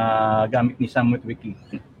na gamit ni Sam Witwicky.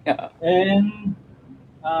 Yeah. And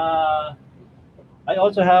I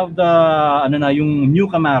also have the yung new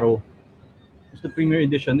Camaro. It's the premiere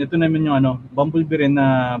edition. Ito naman yung Bumblebee rin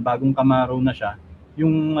na bagong Camaro na siya.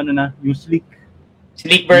 Yung yung sleek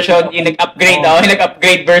Version, yung nag-upgrade yung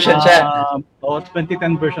nag-upgrade version siya.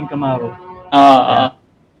 2010 version Camaro.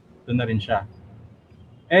 Ito na rin siya.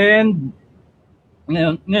 And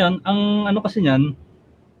ngayon ang ano kasi niyan,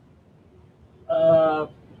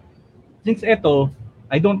 since eto,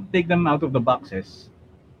 I don't take them out of the boxes.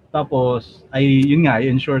 Tapos yun nga, I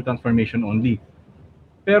ensure transformation only.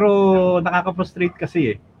 Pero nakaka-frustrate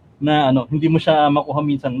kasi na hindi mo siya makuha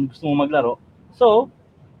minsan gusto mo maglaro. So,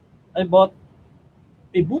 I bought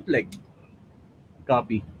a bootleg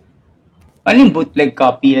copy. Ano yung bootleg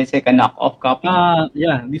copy? Let's say a knock-off copy?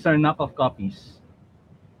 Yeah, these are knockoff copies.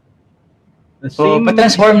 The So, same,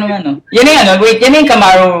 pa-transform naman, no? Yan yung wait, yan yung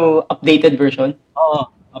Camaro updated version.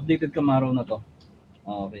 updated Camaro na to.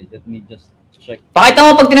 Okay, let me just check. Pakita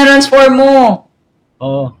mo pag tinatransform mo.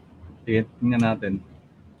 Sige, tingnan natin.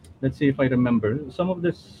 Let's see if I remember. Some of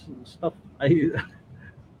this stuff,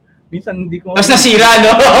 minsan hindi ko... Mas nasira,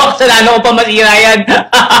 no? Kasalanan ko pa masira yan.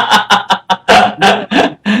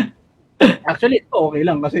 Actually, ito okay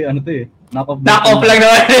lang kasi knock-off. Knock-off lang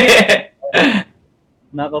naman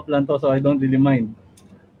Knock-off lang to, so I don't really mind.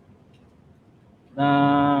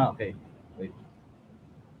 Okay. Wait.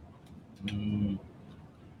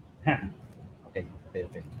 Okay.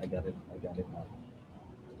 I got it now.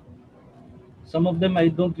 Some of them I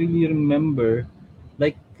don't really remember.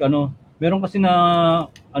 Like, meron kasi na,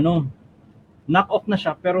 knock-off na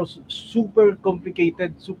siya, pero super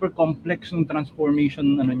complicated, super complex ng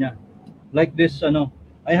transformation, niya. Like this,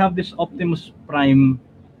 I have this Optimus Prime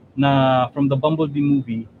na from the Bumblebee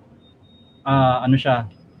movie. Siya,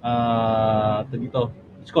 dito.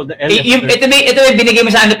 It's called the LS. Ito may binigay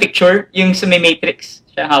mo sa picture? Yung sa may Matrix?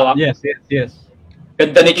 Siya hawak? Yes.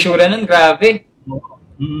 Ganda ni tsura nun, grabe.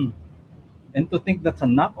 And to think that's a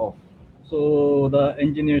knockoff. So the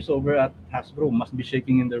engineers over at Hasbro must be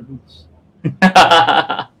shaking in their boots.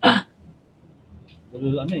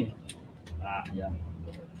 Well, yeah.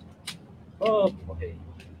 Oh, okay.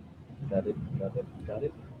 Got it. Okay. Got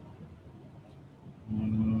it.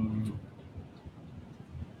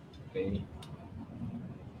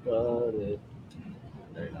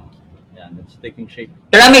 There now. Yeah, it's taking shape.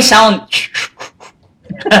 Pero may sound.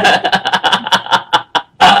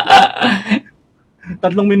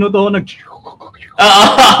 3 minuto ako Oo,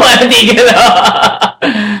 walang tigil.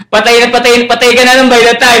 Patay ka na ng by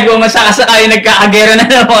the time kung masakasakali nagkakagera na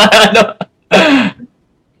ng mga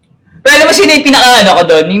Pero alam mo sino yung pinaka ko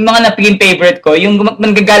doon? Yung mga napiging favorite ko, yung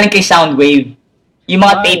nanggagaling kay Soundwave. Yung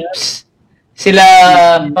mga tapes. Sila...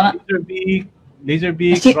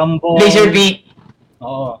 Laserbeak, Rumble. Laserbeak.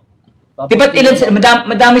 Oo. Diba ilan sila?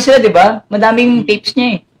 Madami sila, diba? Madaming tapes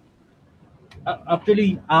niya eh.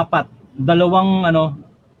 Actually, 4.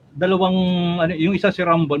 Dalawang yung isa si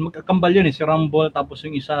Rumble, magkakambal yun si Rumble, tapos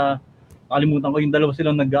yung isa, kalimutan ko, yung dalawa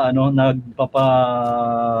silang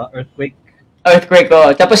nagpapa-earthquake.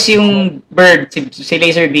 Oh. Tapos yung Bird, si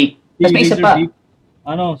Laserbeak. Tapos may isa pa. May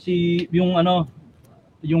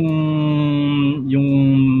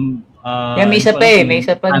isa pa eh, may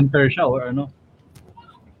isa pa. Hunter siya or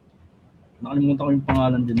nakalimutan ko yung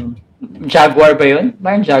pangalan din nun. Jaguar ba yun?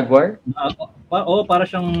 Parang Jaguar? Para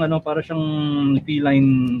siyang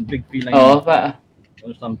big feline. Oo pa.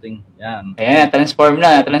 Or something. Yan. Ayan, transform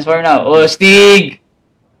na. Oh, Stig!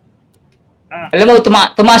 Alam mo,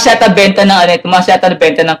 tumaas yata benta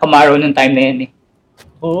ng Camaro nung time na yan eh.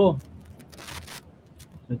 Oo.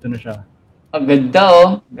 Ito na siya. Ang ganda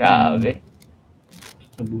oh. Grabe.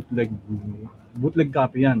 Sa bootleg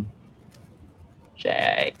copy yan.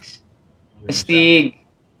 Checks. Stig.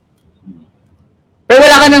 Pero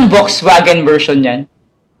wala ka ng Volkswagen version yan?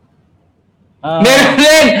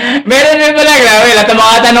 Meron din pala. Grabe, lahat ng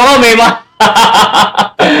mga tanong ko, may mga...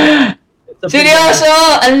 Seryoso!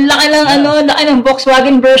 Ang laki ng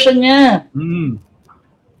Volkswagen version niya.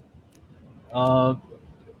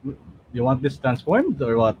 You want this transformed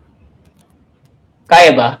or what? Kaya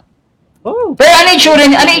ba? Oh. Pero ano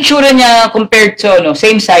yung itsura niya compared to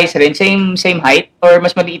same size rin, same height, or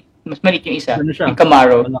mas maliit yung isa? Yung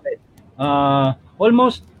Camaro.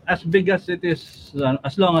 Almost as big as it is,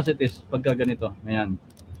 as long as it is pagka ganito. Ayan.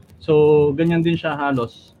 So, ganyan din siya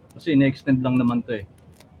halos. Kasi ina-extend lang naman to eh.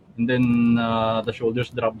 And then, the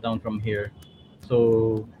shoulders drop down from here.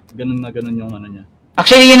 So, ganun yung niya.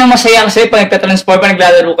 Actually, yun ang masaya kasi pag nagtatransform, pag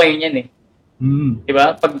naglalaro kayo niyan eh.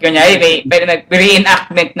 Diba? Pag kanyari, may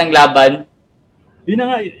reenactment ng laban. Yun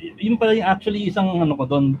na nga, yun pala yung actually isang ko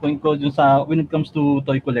doon, point ko dun sa when it comes to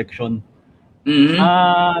toy collection.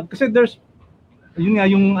 Kasi there's, yun nga,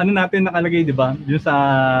 yung natin nakalagay, di ba? Yung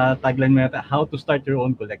sa tagline mo natin, how to start your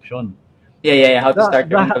own collection. Yeah. How to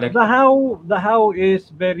start your own collection. The how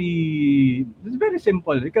is very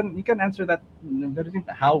simple. You can answer that very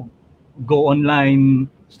simple. How? Go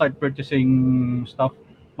online, start purchasing stuff.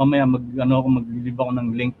 Mamaya maglilib ako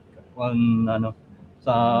ng link on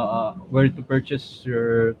sa where to purchase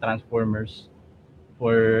your transformers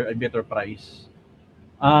for a better price.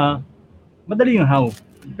 Madali yung how,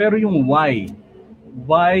 pero yung why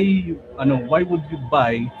would you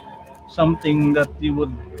buy something that you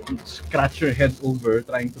would scratch your head over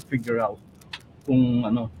trying to figure out kung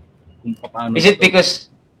kung paano Is it ito. because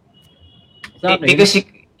Sa akin, because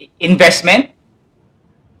investment?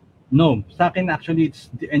 no, sa akin actually it's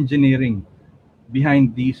the engineering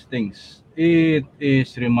behind these things. It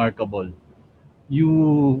is remarkable.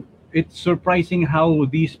 It's surprising how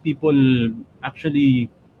these people actually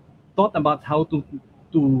thought about how to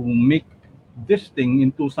make this thing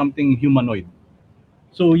into something humanoid.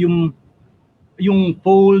 So yung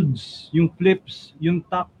folds, yung flips, yung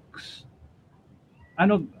tucks,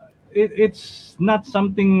 it's not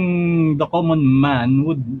something the common man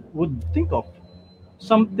would think of.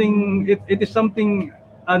 It is something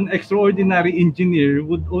an extraordinary engineer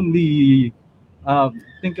would only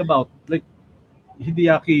think about, like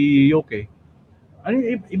Hideaki Yoke.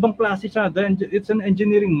 Ibang klase siya. It's an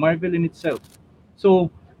engineering marvel in itself. So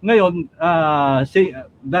ngayon,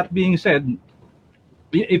 that being said,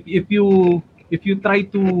 if you try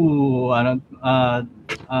to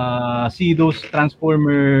see those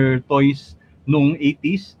Transformer toys nung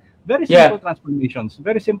 80s, very simple transformations,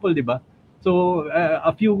 very simple, di ba? So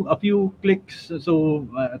a few clicks, so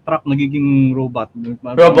truck nagiging robot.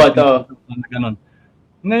 Ganon.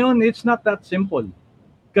 Ngayon, it's not that simple.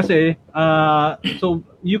 Kasi so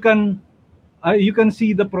you can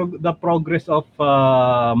see the progress of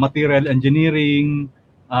material engineering,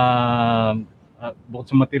 bukod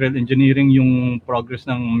sa material engineering, yung progress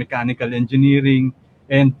ng mechanical engineering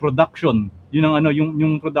and production. Yun ang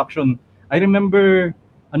yung production. I remember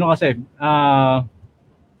kasi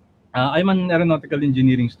I'm an aeronautical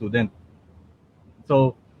engineering student.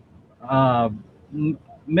 So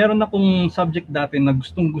meron akong subject dati na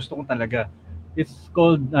gustong-gusto ko talaga. It's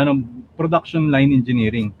called production line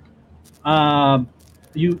engineering.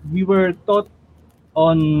 We were taught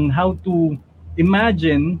on how to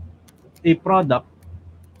imagine a product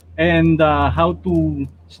and how to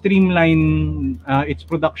streamline its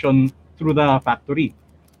production through the factory.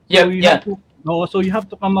 So you have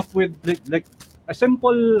to come up with like a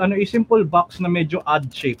simple box na medyo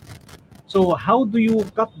odd shape. So how do you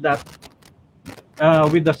cut that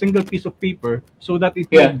with a single piece of paper so that it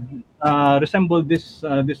would resemble this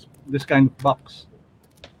kind of box?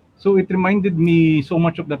 So it reminded me so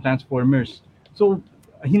much of the Transformers. So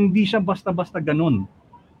hindi siya basta-basta ganun.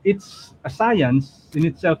 It's a science in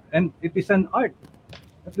itself and it is an art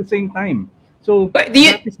at the same time. So that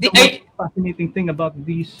is the most fascinating thing about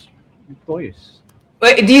these toys.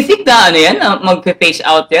 Do you think na magpe-phase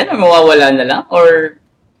out yan or mawawala na lang or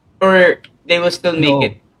they will still make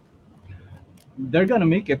it? They're gonna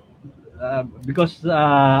make it because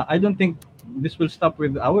I don't think this will stop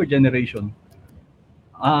with our generation.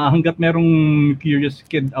 Hanggat merong curious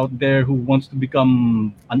kid out there who wants to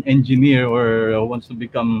become an engineer or wants to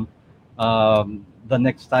become the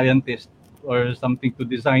next scientist or something to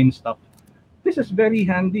design stuff, this is very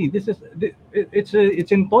handy. It's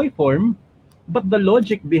in toy form, but the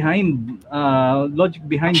logic behind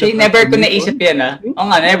Actually, never ko naisip yan Oo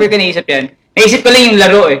nga, never ko naisip yan. Naisip ko lang yung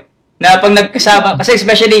laro na pag nagkasama, kasi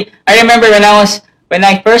especially, I remember the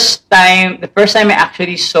first time I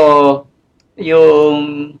actually saw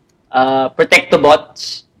yung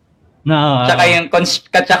Protectobots, tsaka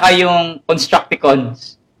yung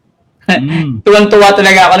Constructicons. Tuwang-tuwa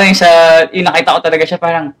talaga ako lang yung nakita ko talaga siya,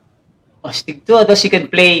 parang astig to, tapos you can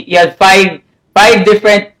play, you have five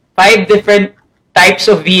different types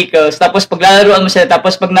of vehicles, tapos paglalaruan mo sila,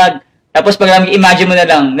 tapos pag imagine mo na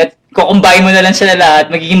lang, kukumbine mo na lang sila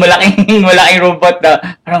lahat, magiging malaking robot na,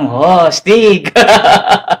 parang, astig.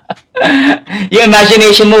 Yung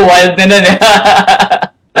imagination mo, wild na nun.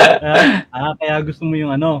 Kaya gusto mo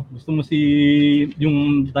yung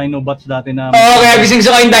Dinobots dati na... kaya gusto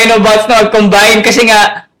ko yung Dinobots na mag-combine, kasi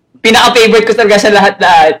nga, pinaka-favorite ko talaga sa lahat,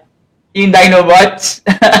 yung Dinobots.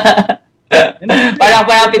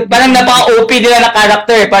 parang napaka-OP nila na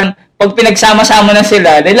character. Parang pag pinagsama-sama na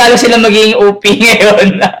sila, dahil lalo sila magiging OP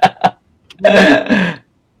ngayon.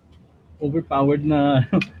 Overpowered na.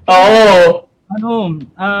 Oo.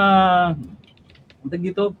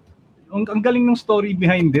 Dito, ang galing ng story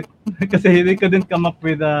behind it. Kasi they couldn't come up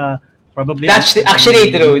with probably... That's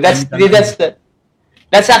actually true. That's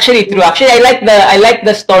actually true. Actually, I like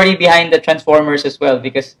the story behind the Transformers as well,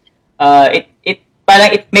 because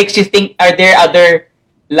it makes you think, are there other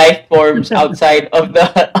life forms outside of the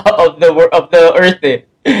Earth?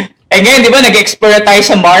 And ngayon, di ba, nag-explore tayo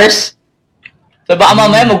sa Mars? So baka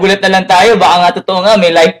mamaya magulat na lang tayo, baka nga totoo nga may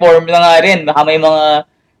life form na nga rin. Baka may mga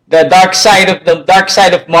the dark side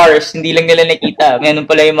of Mars, hindi lang nila nakita. Meron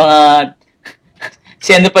pala yung mga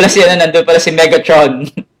nandun pala si Megatron.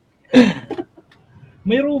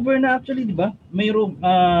 May rover na actually, di ba?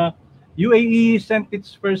 UAE sent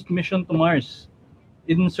its first mission to Mars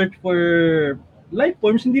in search for life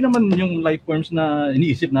forms. Hindi naman yung life forms na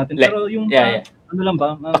iniisip natin, pero yung ano lang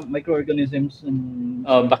ba, microorganisms.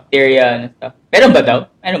 Bacteria and stuff. Meron ba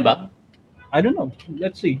daw? Meron ba? I don't know.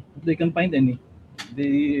 Let's see if they can find any.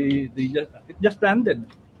 It just landed.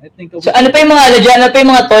 I think. So ano pa yung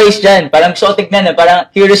mga toys dyan? Parang gusto ko tignan na, parang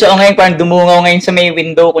curious ako ngayon, parang dumungaw ngayon sa may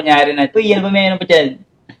window, kunyari na, uy, yan ba meron pa dyan?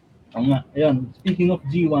 Oo nga, ayun. Speaking of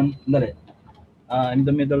G1, dali. In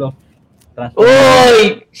the middle of transfer.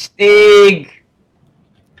 Uy! Stig!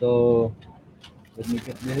 So, let me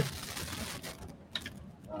get this.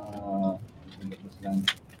 Get this lang.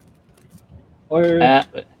 Or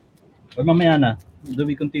mamaya na. Do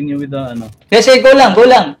we continue with the ano? Yes, go lang. We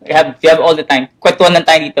have all the time. Kwentuhan lang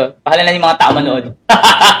tayo dito. Pahala na yung mga tao manood.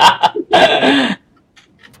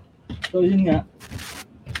 So, yun nga.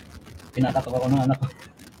 Pinatatok ako ng anak ko.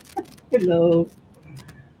 Hello.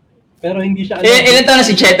 Pero hindi siya... Ilan taon na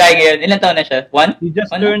si Jedi ngayon? Ilan taon na siya? 1? He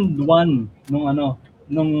just turned 1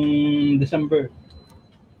 nung December.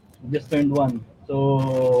 He just turned 1.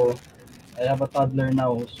 So, I have a toddler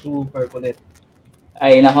now. Super kulit.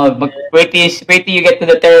 Ay, nako. Wait till you get to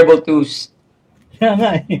the terrible twos. Kaya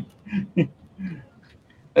nga eh.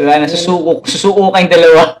 Wala na, susuko kayong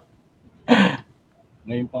dalawa.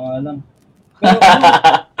 Ngayon pa nga lang.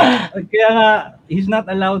 Pero, kaya nga, he's not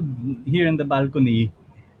allowed here in the balcony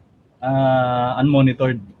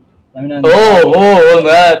unmonitored. Oo.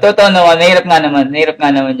 Totoo naman. Nahirap nga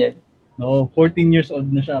naman yan. No, 14 years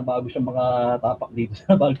old na siya bago siya makatapak dito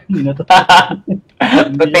sa balcony na to.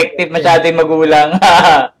 Protective masyado yung magulang.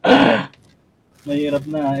 Mahirap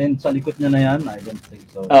na. And sa likod niya na yan, I don't think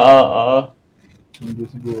so. Oo. Hindi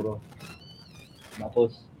siguro.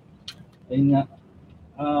 Tapos, ayun nga.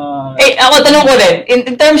 Ako tanong ko din,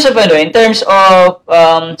 in terms of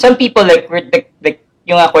some people like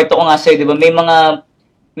yung kwento ko nga sa'yo, di ba?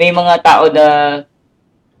 May mga tao na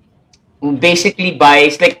who basically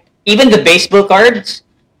buys like even the baseball cards,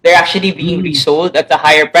 they're actually being resold at a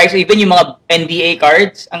higher price. Even yung mga NBA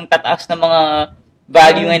cards, ang tataas na mga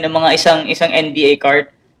value ngayon ng mga isang NBA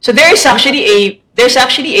card. So there's actually a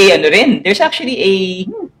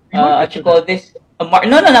what you call this?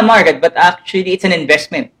 Not market, but actually it's an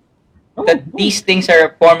investment. These things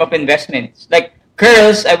are a form of investments. Like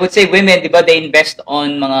girls, I would say women, diba, they invest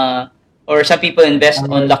on or some people invest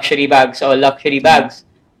on luxury bags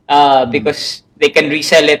because they can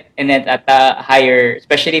resell it and then at a higher,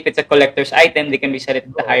 especially if it's a collector's item, they can resell it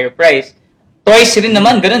at a higher price. Toys rin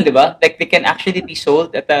naman, ganun, diba? Like they can actually be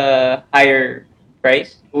sold at a higher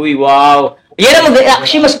price. Uy, wow. Yan naman,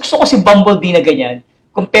 actually, mas gusto ko si Bumblebee na ganyan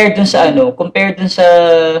compared dun sa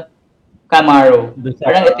Camaro.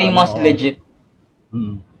 Parang ito yung mas legit.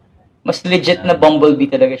 Mas legit na Bumblebee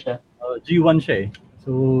talaga siya. G1 siya eh.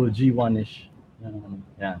 So, G1-ish.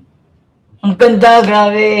 Yan. Ang ganda,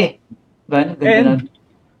 grabe. And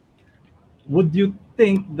would you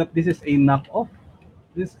think that this is a knockoff?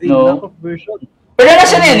 This is a knockoff version? Pero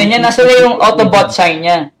nasa na yun? Nasa na yung Autobot sign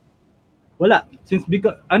niya? Wala.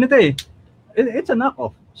 Because, it's a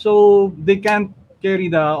knockoff. So, they can't carry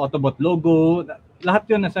the Autobot logo. Lahat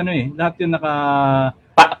yun lahat yun naka...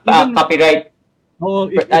 Copyright. Oh,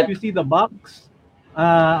 if you see the box,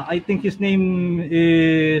 I think his name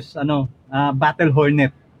is Battle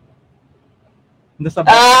Hornet. Talaga?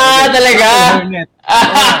 Battle Hornet.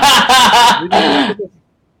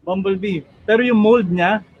 Bumblebee. Pero yung mold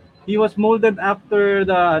niya, he was molded after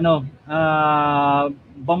the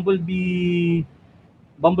Bumblebee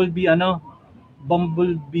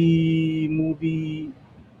movie.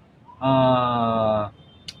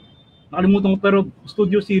 Nakalimutan ko, pero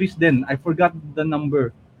studio series din. I forgot the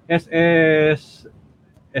number.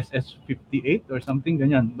 SS58 or something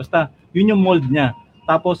ganyan. Basta yun yung mold niya.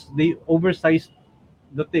 Tapos they oversized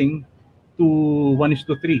the thing to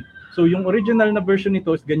 1:3. So yung original na version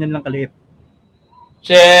nito is ganyan lang kaliit.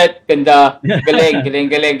 Shit, ganda. Galing.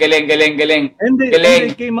 And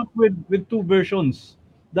they came up with two versions.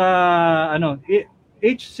 The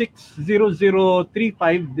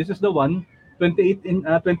H60035, this is the one, 28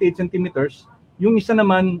 centimeters. Yung isa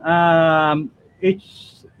naman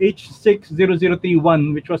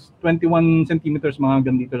H60031, which was 21 centimeters, mga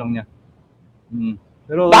ganito lang niya.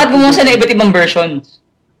 Pero bakit gumawa na iba't ibang versions?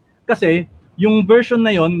 Kasi yung version na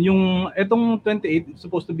yon, yung etong 28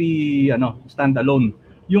 supposed to be standalone.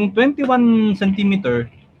 Yung 21 centimeter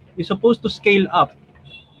is supposed to scale up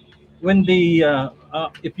when they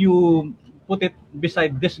if you put it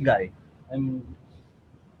beside this guy. I'm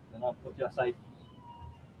gonna put you aside.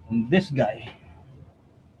 And this guy.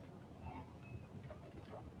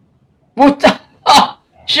 Puta! Ah!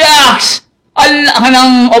 Shucks! Ang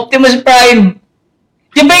ng Optimus Prime!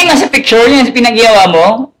 Yung ba yung nasa picture, yung pinag-iyawa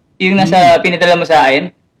mo? Yung nasa pinadala mo sa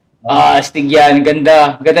akin? Astig yan.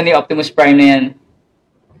 Ganda. Ganda ni Optimus Prime na yan.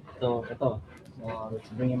 So, ito. So,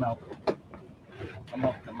 let's bring him out. Come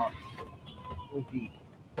out. Okay.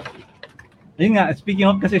 Ayun nga, speaking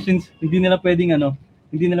of kasi since hindi nila pwedeng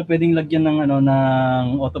lagyan ng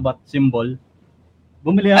ng Autobot symbol.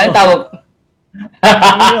 Bumili ako. Anong tawag?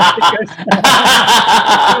 Bumili ako stickers.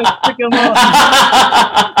 Sticker mo.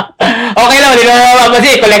 Okay lang, hindi naman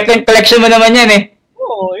mapapasi. Collection mo naman yan eh.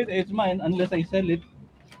 Oh, it's mine unless I sell it.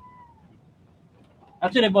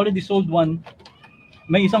 Actually, I've already sold one.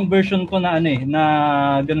 May isang version ko na na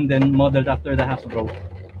ganun din, modeled after the Hasbro.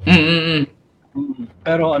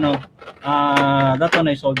 Pero that one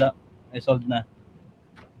I sold na.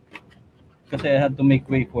 Kasi I had to make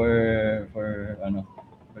way for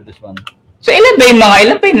this one. So ilan ba yung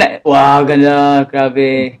wow, ganda,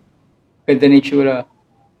 grabe. Ganda ni tsura.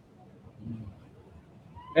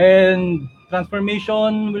 And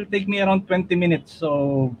transformation will take me around 20 minutes,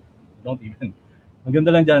 so don't even.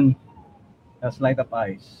 Maganda lang dyan. Has light up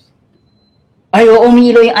eyes. Ay, oo,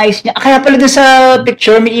 may ilaw yung eyes niya. Kaya pala doon sa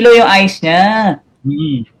picture, may ilaw yung eyes niya.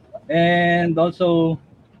 And also,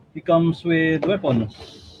 he comes with weapons.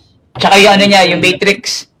 Tsaka yung niya, yung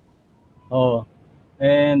Matrix. Oh.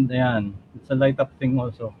 And ayan, it's a light up thing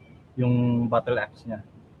also. Yung battle axe niya.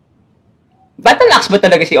 Battle axe ba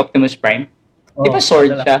talaga si Optimus Prime? Di ba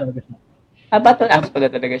sword battle siya? axe talaga siya. Battle axe pala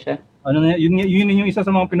talaga siya. Yun yung isa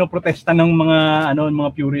sa mga pinoprotesta ng mga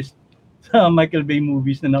purist sa Michael Bay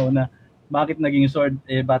movies na nauna. Bakit naging sword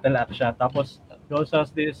battle axe siya? Tapos he also has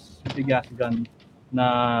this big ass gun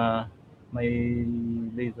na may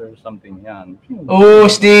laser something yan. Oh,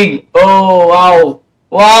 Stig! Oh, wow!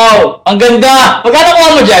 Wow! Ang ganda! Magkano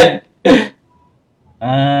kuha mo dyan?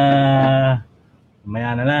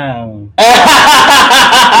 Maya na lang.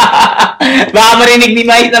 Baka marinig ni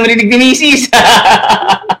Mrs.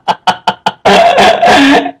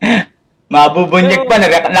 Mabubunyag pa,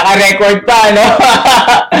 naka-record pa, no?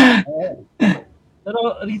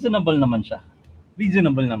 Pero reasonable naman siya.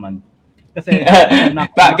 Reasonable naman. Kasi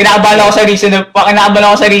kinakabahan ako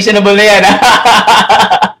sa reasonable na yan.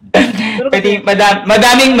 Pwede,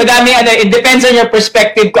 madaming it depends on your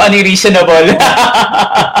perspective kung ano yung reasonable.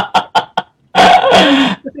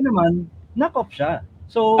 Kasi naman, knock-off siya.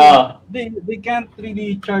 So, they can't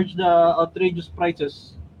really charge the outrageous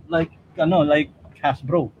prices like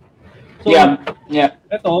Hasbro. So, yeah.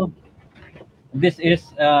 Ito, this is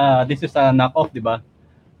a knock-off, di ba?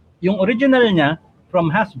 Yung original niya from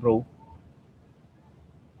Hasbro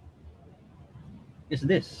is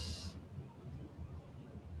this.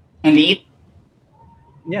 Ang liit.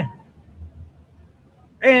 Yeah.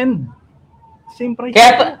 And same price.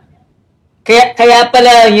 Kaya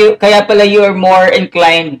pala you are more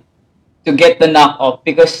inclined to get the knockoff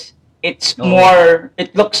because it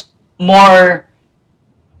looks more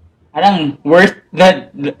parang worth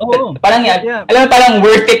parang alam mo, parang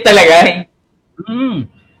worth it talaga.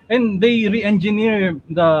 And they re-engineer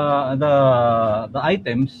the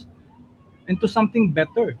items into something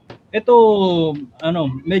better. Ito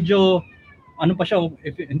medyo pa siya,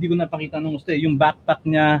 if hindi ko napakita nung gusto, yung backpack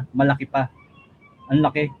niya malaki pa. Ang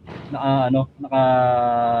laki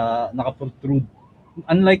naka-protrude.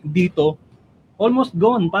 Unlike dito, almost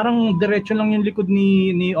gone. Parang diretso lang yung likod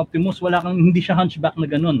ni Optimus. Hindi siya hunchback na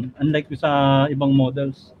ganun. Unlike sa ibang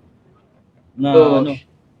models. Na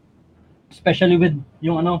especially with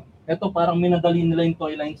yung ito parang minadali nila yung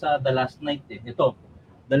toy line sa The Last Night eh. Ito,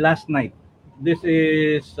 The Last Night. This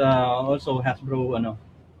is also Hasbro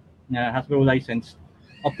Hasbro licensed.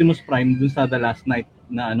 Optimus Prime dun sa The Last Night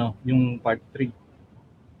na yung part 3.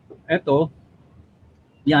 Ito,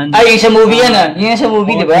 yan. Yung sa movie yan Yung sa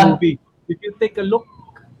movie, di ba? If you take a look,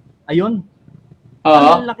 ayun.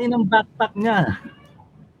 Ang laki ng backpack niya.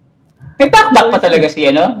 May backpack pa talaga si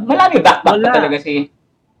Malaki backpack pa talaga si.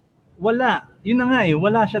 Wala. Yun na nga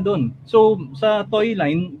wala siya doon. So, sa toy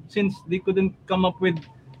line, since they couldn't come up with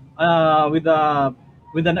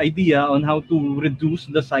an idea on how to reduce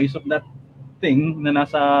the size of that thing na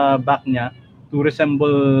nasa back niya to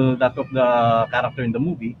resemble that of the character in the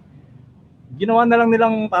movie, ginawa na lang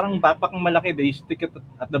nilang parang backpack ng malaki. They stick it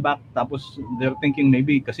at the back, tapos they're thinking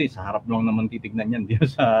maybe kasi sa harap lang naman titignan yan, di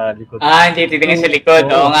sa likod. Hindi titignan sa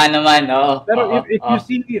likod. Oo nga naman. Pero if you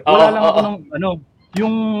see, wala lang ako ng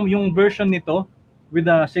yung version nito with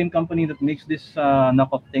the same company that makes this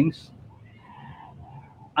knockoff things.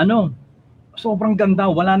 Ano, sobrang ganda.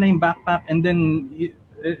 Wala na yung backpack, and then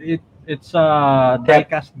it's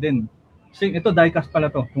die-cast din. Ito die-cast pala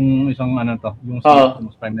to, kung isang ano to, yung sa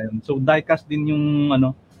Optimus Prime na yun. So die-cast din yung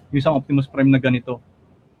ano, yung isang Optimus Prime na ganito.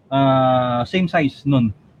 Same size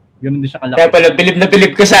nun. Ganun din siya kalaki. Kaya pala bilib na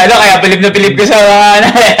bilib ko sa ano, kaya bilib na bilib ko sa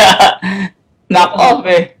knock off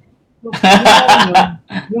eh.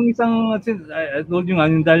 Yung isang, I told you nga,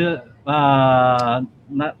 yung dahil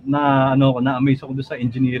na-amaze ako doon sa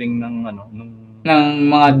engineering ng ano, ng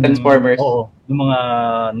mga Transformers. Oo, ng mga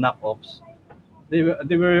knockoffs.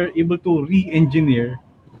 They were able to re-engineer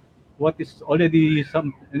what is already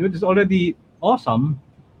awesome.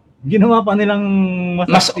 Ginawa pa nilang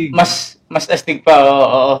mas astig pa.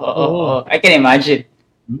 Oo. I can imagine.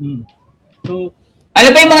 Mm-hmm. So, ano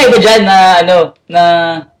pa yung mga iba dyan na ano, na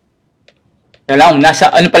lang,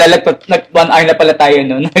 nasa ano pala, nag 1 hour na pala tayo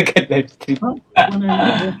no, nag-live stream.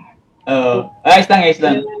 Ayos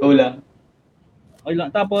lang. Go lang. Okay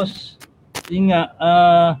lang. Tapos, yun nga,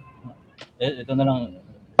 ito na lang.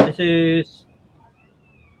 This is,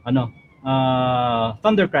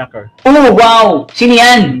 Thundercracker. Oh, wow! Sino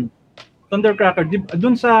yan? Thundercracker.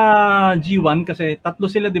 Dun sa G1, kasi tatlo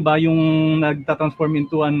sila, di ba, yung nagtatransform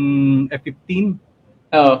into an F-15.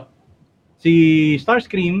 Oo. Si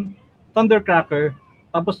Starscream, Thundercracker,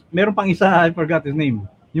 tapos meron pang isa, I forgot his name,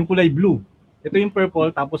 yung kulay blue. Ito yung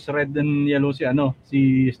purple, tapos red and yellow si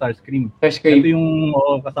Starscream. Ito yung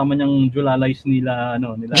kasama niyang Julalies nila.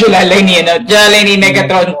 Julalay ni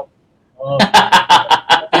Megatron.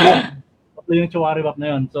 Ito yung Chiwaribap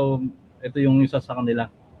na yun. So, ito yung isa sa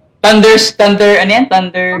kanila. Thundercracker.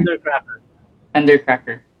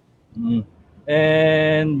 Mm.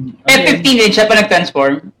 And F-15 din siya pa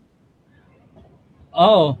nag-transform?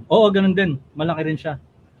 Oo, ganun din. Malaki rin siya.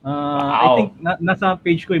 I think nasa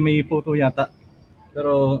page ko may photo yata.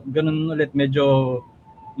 Pero ganun ulit, medyo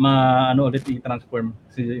ulit i-transform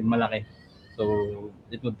kasi malaki. So,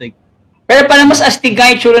 it would take. Pero parang mas astig nga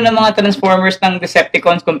itsura ng mga Transformers ng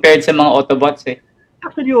Decepticons compared sa mga Autobots eh.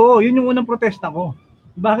 Actually, yun yung unang protesta ko.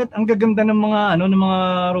 Bakit ang gaganda ng mga ng mga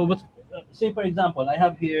robots? Say for example, I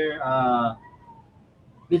have here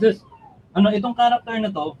this is itong character na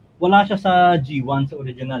to, wala siya sa G1 sa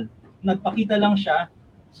original. Nagpakita lang siya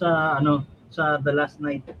sa sa The Last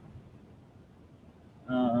Night.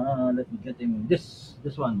 Let me get him. This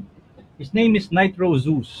one. His name is Nitro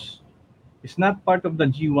Zeus. He's not part of the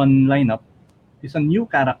G1 lineup. He's a new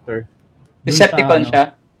character. Decepticon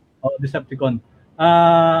siya? Decepticon.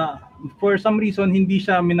 For some reason, hindi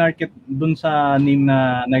siya minarket dun sa name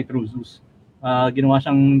na Nitro Zeus. Ginawa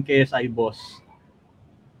siyang KSI boss.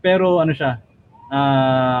 Pero siya,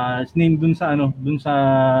 his name dun sa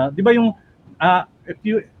di ba yung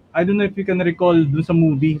I don't know if you can recall dun sa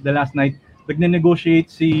movie The Last Night, nagne-negotiate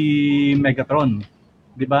si Megatron,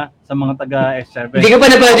 di ba, sa mga taga S7. Hindi ka pa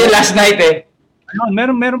napanood yung Last Night eh.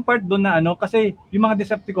 Meron part doon na kasi yung mga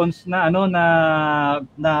Decepticons na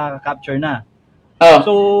na capture na.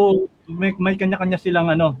 So may kanya-kanya silang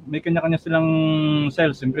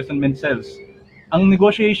cells, imprisonment cells. Ang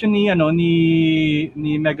negotiation ni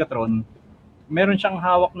Megatron, meron siyang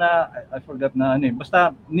hawak na, I forgot na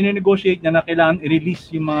basta nine-negotiate niya na kailangan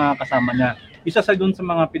i-release yung mga kasama niya. Isa sa doon sa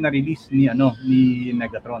mga pina-release ni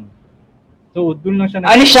Megatron. So doon lang siya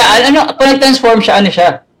kung nag-transform siya,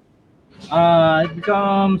 siya? It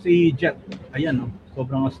becomes a jet. Ayan,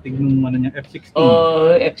 sobrang astig nung niya, F-16.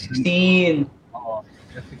 F-16. Oo,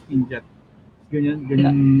 F-16 jet.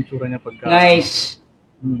 Ganyan tsura niya pagka. Nice.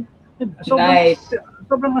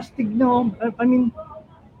 Sobrang astig no. I mean,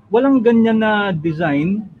 walang ganyan na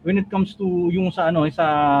design when it comes to yung sa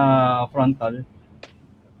frontal.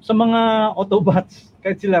 Sa mga Autobots,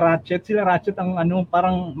 kahit sila Ratchet ang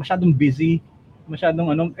parang masyadong busy,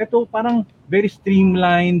 ito parang very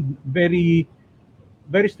streamlined, very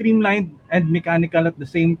streamlined and mechanical at the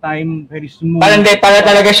same time, very smooth. Para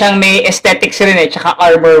talaga siyang may aesthetics rin eh, tsaka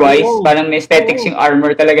armor-wise, parang may aesthetics yung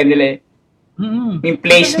armor talaga nila eh. Mm-hmm. Yung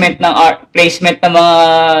placement ng mga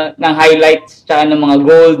ng highlights tsaka ng mga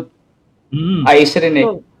gold. Ayos rin eh.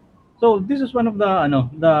 So this is one of the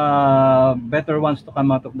the better ones to come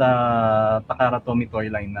out of the Takara Tomy toy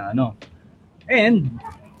line na And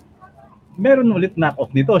meron ulit knock-off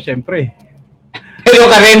nito, syempre. Meron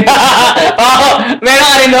ka rin. Meron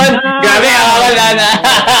ka rin doon. Grabe, wala na.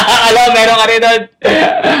 Alam, meron ka rin doon.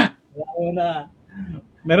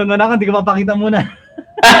 Meron na hindi ko mapakita muna.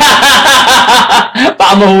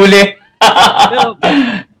 Baka mahuli.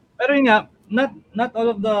 pero yun nga, not all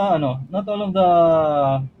of the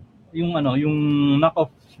yung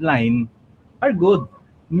knock-off line are good.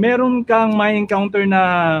 meron kang may encounter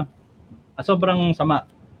na sobrang sama.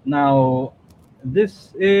 Now,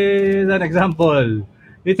 this is an example.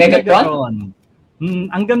 It's Megatron? Megatron.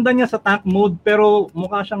 Ang ganda niya sa tank mode pero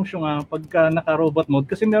mukha siyang syunga pagka naka-robot mode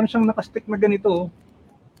kasi meron siyang naka-stick na ganito.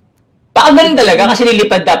 Baka ganun talaga kasi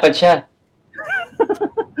lilipad dapat siya.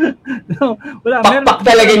 So, wala, Pakpak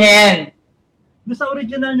talaga niya yan. Doon sa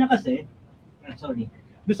original niya kasi, sorry.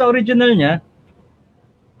 Doon sa original niya,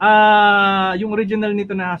 yung original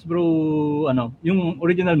nito na Hasbro, yung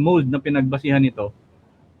original mold na pinagbasihan nito,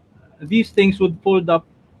 these things would fold up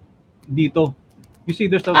dito. You see,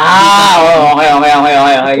 there's a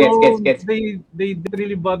Okay. Gets. They didn't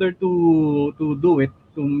really bother to do it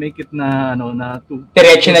to make it na to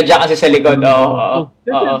Diretso na dyan kasi sa likod. Oo.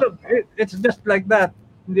 It's just like that,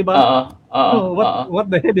 di ba?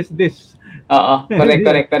 What the hell is this? Correct.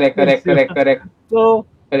 So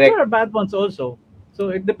Correct. there are bad ones also.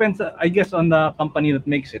 So it depends, I guess, on the company that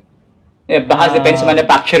makes it. Yeah, baka depends sa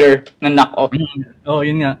manufacturer ng knock-off. Oh,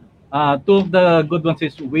 yun nga. Two of the good ones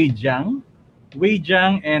is Wei Jiang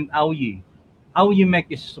and Aoyi. Aoyi mech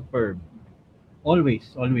is superb.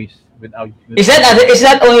 Always with Aoyi. Is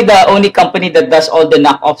that only company that does all the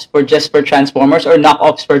knock-offs for Transformers or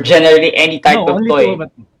knock-offs for generally any type of only toy?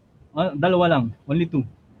 Dalawa lang. Only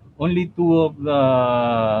two of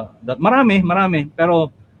the marami, pero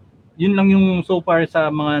yun lang yung so far sa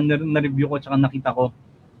mga na-review ko tsaka nakita ko.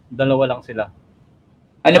 Dalawa lang sila.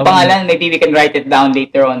 Ano pangalan? Maybe we can write it down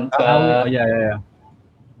later on. So, Yeah.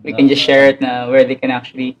 we can just share it na where they can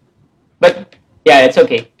actually. But yeah, it's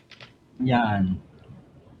okay. Yan.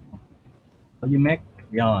 Mech?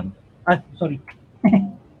 Yan. Sorry.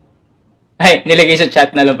 Ay, nilagay sa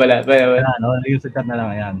chat na lang pala. Yan, nilagay sa chat na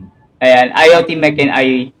lang. Ayan, IoT Mech and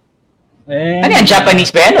IE. Ano yan? Japanese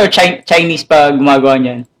ba yan? Or Chinese pa gumagawa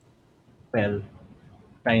niyan? Well,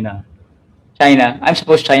 China. I'm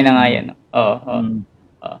supposed China nga yan. Oo.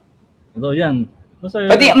 So, yan.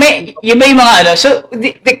 But may mga ano. So,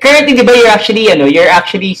 currently, di ba you're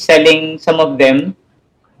actually selling some of them?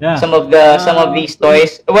 Yeah. Some of these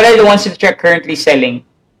toys. What are the ones that you're currently selling?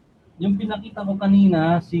 Yung pinakita ko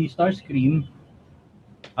kanina, si Starscream,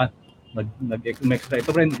 nag-extra.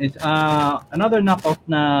 Ito rin is another knockoff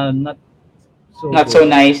na not so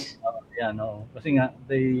nice. Kasi nga,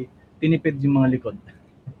 tinipid yung mga likod.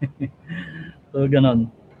 So,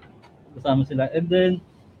 ganon. Kasama sila. And then,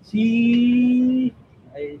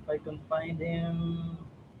 if I can find him,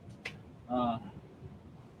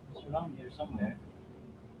 it's around here somewhere.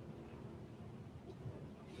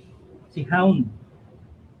 Si Hound.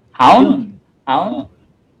 Hound?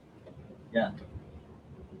 Yeah.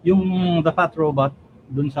 Yung the fat robot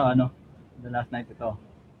dun sa the last night ito.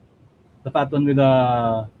 The fat one with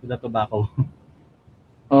the tobacco.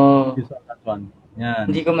 Oh. You saw that one.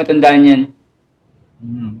 Yan. Hindi ko matandaan yan.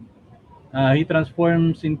 He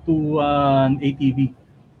transforms into an ATV.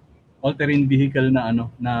 All-terrain vehicle na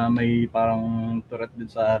na may parang turret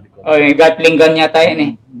din sa likod. Oh, yung Gatling gun yata yan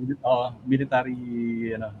eh.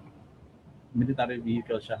 Military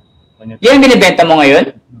vehicle siya. Yan binibenta mo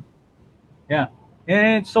ngayon? Yeah.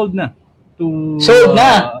 And it's sold na. Sold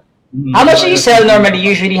na? How much do you sell normally?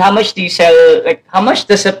 Usually, how much do you sell? Like, how much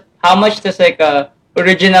does like a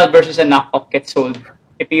original versus a knockoff get sold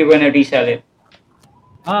if you're gonna resell it?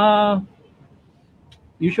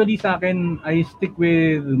 Usually sa akin, I stick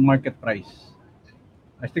with market price.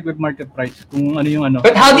 Kung ano yung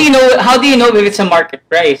But how do you know if it's a market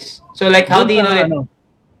price? So like, how do you know that?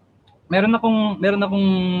 Meron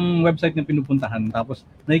akong website na pinupuntahan, tapos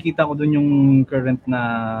nakikita ko doon yung current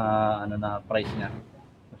na na price niya.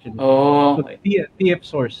 Actually. Oh. So, TF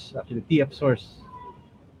Source, actually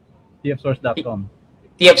tfsource.com.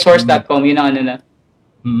 tfsource.com, yun ang ano na.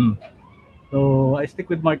 So I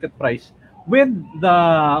stick with market price with the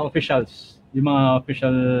officials, yung mga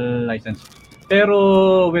official license.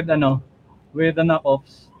 Pero with the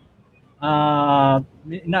knockoffs,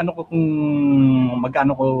 inaano ko kung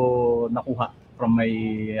magkano ko nakuha from my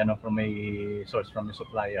source, from the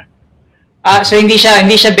supplier. So hindi siya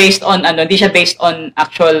based on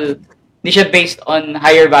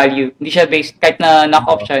higher value. Hindi siya based kahit na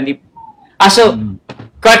knockoff siya, hindi. So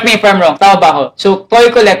correct me if I'm wrong. Tama ba ako? So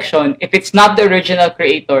toy collection, if it's not the original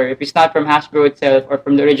creator, if it's not from Hasbro itself or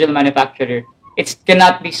from the original manufacturer, it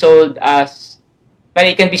cannot be sold but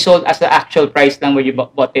it can be sold as the actual price lang where you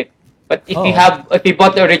bought it. But if you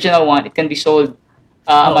bought the original one, it can be sold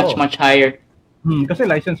much higher. Kasi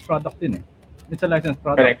licensed product din eh. It's a licensed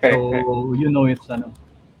product. Correct. So you know it's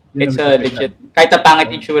it's legit. Kahit na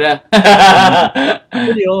pangit yung tsura.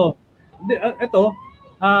 Actually, ito,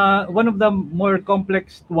 one of the more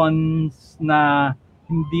complex ones na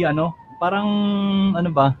hindi parang ano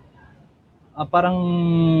ba? Parang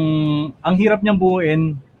ang hirap niyang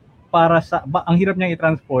buuin ang hirap niyang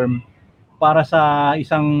i-transform para sa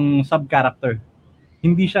isang sub-character.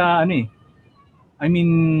 Hindi siya ano eh. I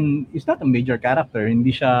mean, it's not a major character.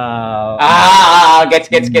 Hindi siya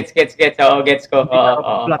Gets. Oo, gets ko. hindi siya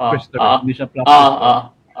Oo. plot twister. Hindi siya plot Oo.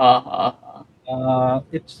 twister. Oo.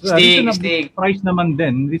 It's Stig. reasonably priced naman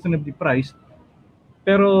din, reasonably priced.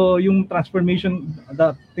 Pero yung transformation,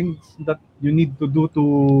 the things that you need to do to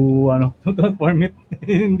to transform it,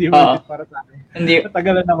 hindi worth it para sa akin. Hindi.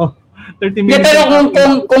 Natagalan ako. 30 Hindi, minutes. pero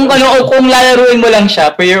kung lalaruin mo lang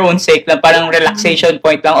siya for your own sake lang, parang relaxation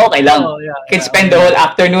point lang, okay lang. Oh, yeah, You can spend the whole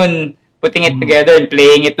afternoon putting it together and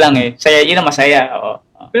playing it lang eh. Saya, yun ang masaya. Oo.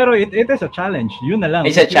 Pero it is a challenge. Yun na lang.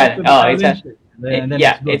 It's a challenge.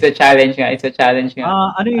 It's a challenge nga. It's a challenge nga.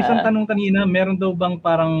 Ano yung isang tanong kanina? Meron daw bang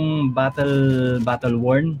parang battle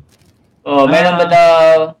worn? Oh, meron ba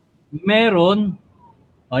daw? Meron.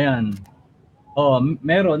 Ayan.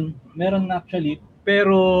 Meron actually.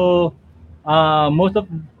 Pero most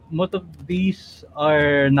of these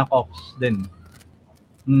are knockoffs din.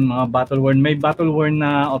 Mga battle worn. May battle worn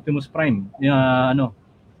na Optimus Prime.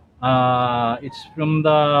 It's from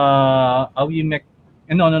the Awimek.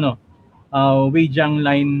 No. Wei Jiang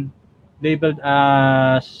line labeled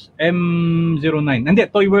as M09. Hindi,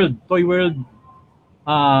 Toy World.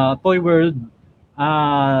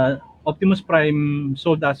 Optimus Prime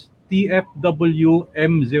sold as TFW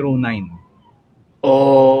M09.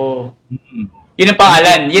 Oh. Mm. Yun ang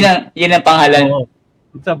pangalan. Yun ang pangalan.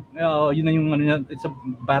 It's a yun na yung it's a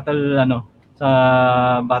battle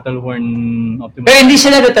sa battle worn Optimus. Pero hindi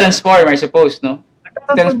sila transform, I suppose, no?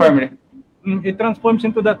 Transformer. It transforms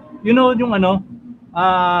into that, yung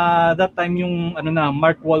that time yung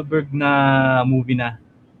Mark Wahlberg na movie na.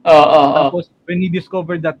 Tapos when he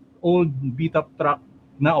discovered that old beat up truck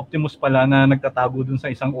na Optimus pala na nagtatago dun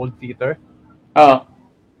sa isang old theater.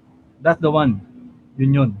 That's the one.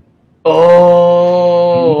 Yun.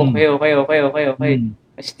 Oh, okay.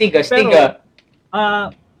 Stiga.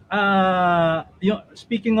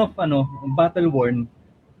 Speaking of battle worn,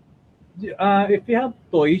 if you have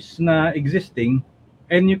toys na existing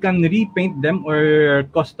and you can repaint them or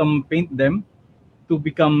custom paint them to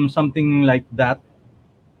become something like that,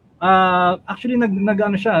 actually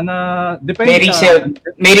nag-ano siya na depende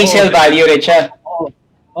may resale value rin siya.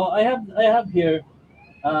 I have here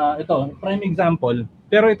ito prime example,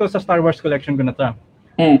 pero ito sa Star Wars collection ko na to.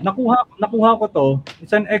 Nakuha ko to.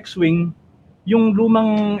 It's an X-Wing, yung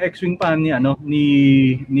lumang X-Wing pa ni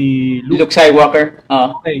Luke Skywalker.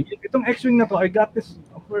 Okay, itong X-Wing na to, I got this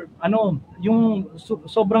for yung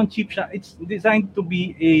sobrang cheap siya. It's designed to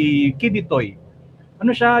be a kiddie toy.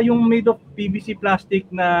 Siya, yung made of PVC plastic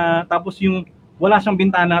na tapos yung wala siyang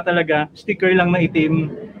bintana talaga, sticker lang na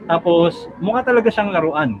itim. Tapos mukha talaga siyang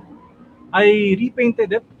laruan. I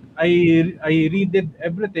repainted it. I redid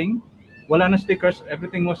everything. Wala na stickers,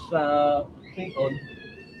 everything was paint on.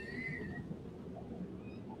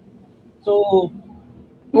 So,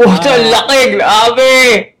 Ito laki, grabe!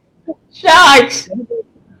 Shucks!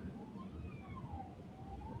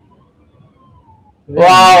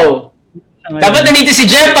 Wow! Dapat nandito si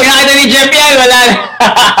Jeff. Pag nakita ni Jeff yan, wala na.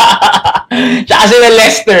 Tsaka sila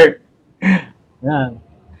Lester. Yan.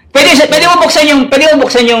 Pwede mo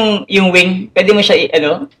buksan yung wing? Pwede mo siya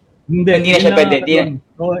Hindi na siya pwede.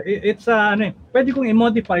 So, it's pwede kong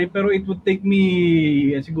i-modify pero it would take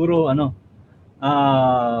me siguro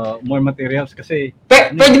more materials kasi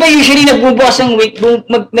pwede ba usually nagbubukas ng wing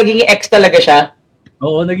naging X talaga siya?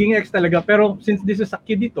 Oo, naging X talaga pero since this is a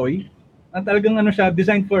kiddie toy, talagang siya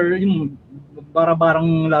designed for yung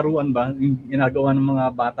bara-barang laruan ba yung ginagawa ng mga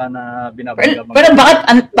bata na binabagabang. Pero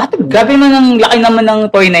bakit grabe man ang laki naman ng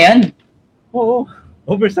toy na yan? Oo,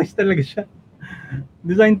 oversized talaga siya.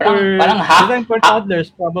 Designed for toddlers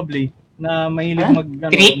probably na mahilig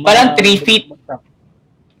parang 3 feet.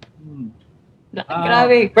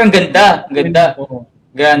 Grabe. Pero ang ganda.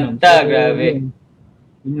 Grabe.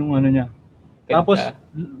 Yun yung niya. Tapos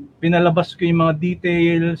pinalabas ko yung mga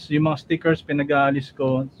details, yung mga stickers pinag-aalis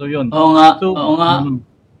ko. So yun. Oo nga.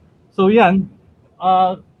 So yan.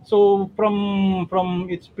 So from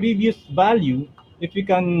its previous value, if you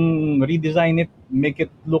can redesign it, make it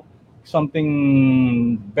look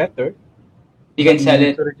something better, you can sell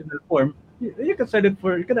it original form. You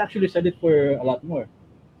can actually sell it for a lot more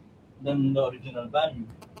than the original value.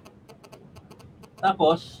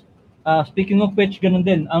 Tapos, speaking of which, ganun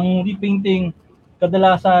din, ang repainting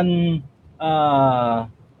kadalasan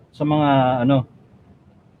sa mga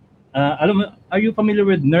alam mo, are you familiar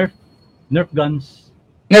with Nerf guns?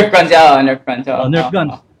 Nerf guns. Nerf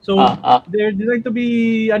guns. So So they're designed to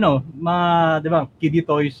be di ba, kiddie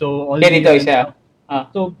toys, so all Kiddie the- toys, yeah.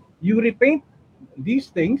 So you repaint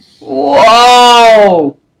these things,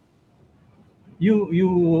 Wow!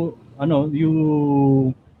 you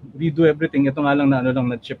redo everything. Ito nga lang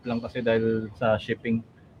na chip lang kasi dahil sa shipping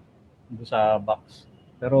do sa box.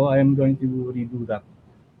 Pero I am going to redo that.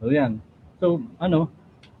 So yan. So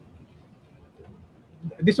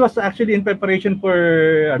this was actually in preparation for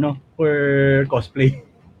cosplay.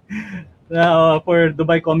 For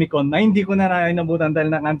Dubai Comic Con na hindi ko na inabutan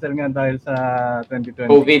dahil na-cancel nga dahil sa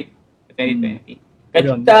 2020. COVID 2020.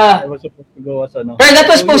 Yun, Ganda. I was supposed to go as Pero that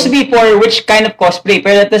was supposed to be for which kind of cosplay?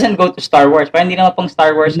 Pero that doesn't go to Star Wars. Parang hindi naman pang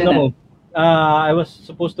Star Wars yun. No. I was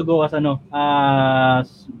supposed to go as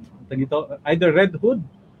either Red Hood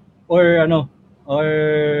or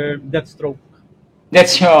Deathstroke.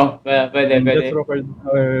 That's true. Pwede. Deathstroke or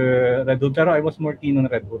Red Hood. Pero I was more keen on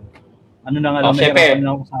Red Hood. Ano na nga lang, syempre.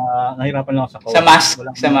 nahirapan lang ako sa cowl. Sa mask.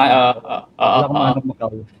 Wala akong mahanap na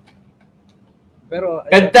cowl. Pero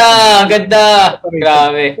Ganda.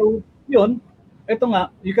 Grabe. So, yun. Ito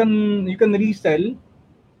nga, you can resell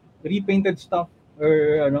repainted stuff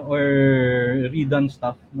or redone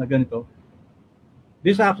stuff na ganito.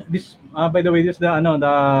 This by the way, this the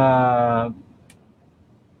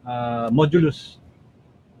Modulus.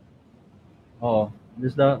 Oh,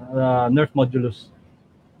 this the Nerf Modulus.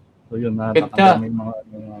 So yun, Ganda. may mga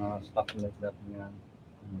stuff like that. Yan.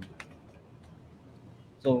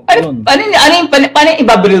 So, yun. Paano yung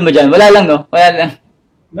ibabaril mo dyan? Wala lang, no? Wala lang.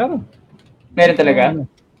 Meron talaga?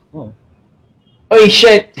 Oh. Oy,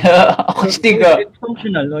 shit! Acoustic, oh. It's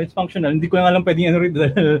functional. It's functional. Hindi ko nga alam pwedeng ano rin.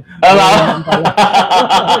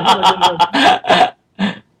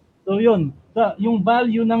 So, yun. Yung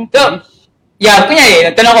value ng toys. Yeah, kunyari,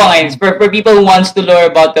 natanong ko ngayon, for people who wants to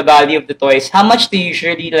learn about the value of the toys, how much do you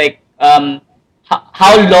usually, like,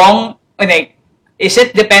 how long, like, is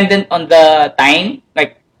it dependent on the time?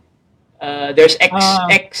 Like, there's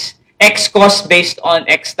X cost based on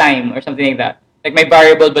X time or something like that. Like, may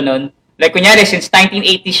variable ba nun? Like, kunyari, since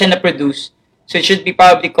 1980 siya na-produce, so it should be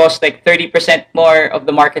probably cost like 30% more of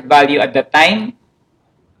the market value at that time?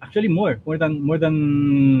 Actually, more than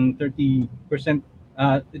 30%.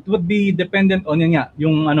 It would be dependent on yung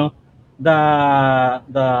the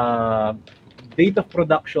date of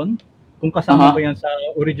production, kung kasama ba yan sa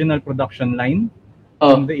original production line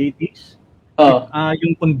from the 80s.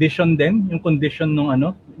 Yung condition din, yung condition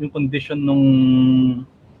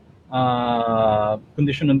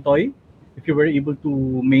ng toy, if you were able to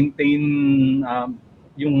maintain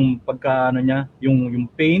yung pagka yung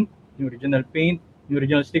paint, yung original paint, yung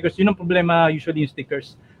original stickers. Yun ang problema usually yung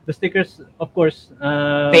stickers. The stickers, of course,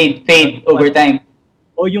 fade over time.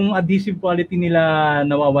 O yung adhesive quality nila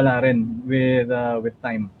nawawala rin with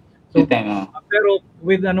time. So, pero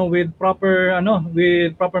with proper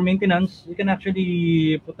maintenance, you can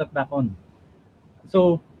actually put that back on.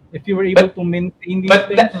 So, if you were able to maintain these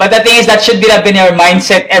things. But the thing is, that should have been your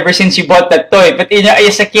mindset ever since you bought that toy. But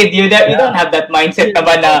as a kid, you don't have that mindset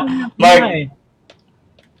naman na, Mark.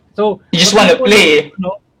 So, you just want to play.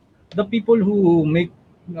 The people who make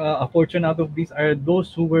a fortune out of these are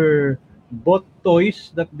those who were bought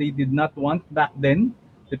toys that they did not want back then.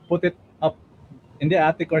 They put it up in the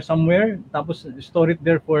attic or somewhere, tapos store it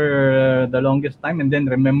there for the longest time, and then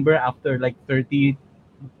remember after like 30,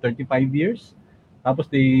 35 years. Tapos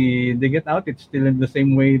they get out, it's still in the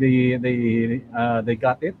same way they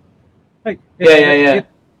got it. Like,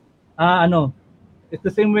 it's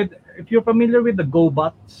the same with, if you're familiar with the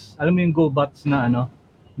GoBots, alam mo yung GoBots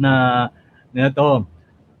na ito,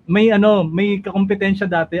 may kakompetensya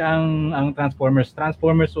dati ang Transformers.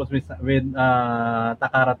 Transformers was with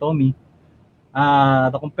Takara Tomy.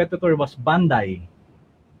 The competitor was Bandai.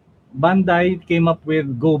 Bandai came up with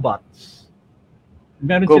GoBots.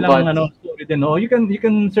 Meron silang story din. You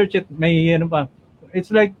can search it. May pa.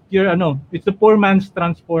 It's like it's the poor man's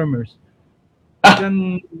Transformers.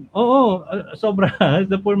 Sobra. It's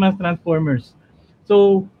the poor man's Transformers.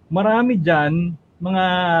 So, marami diyan mga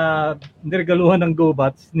niregaluhan ng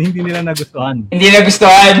GoBots na hindi nila nagustuhan. Hindi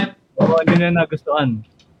nagustuhan? Oo, hindi nila nagustuhan.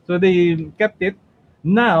 So they kept it.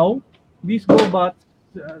 Now, these GoBots,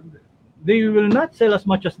 they will not sell as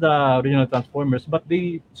much as the original Transformers, but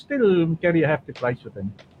they still carry a hefty price with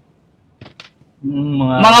them.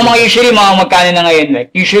 Mga usually, mga magkano na ngayon?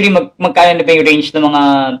 Like, usually, magkano na ba yung range ng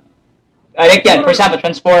mga, like yan, for example,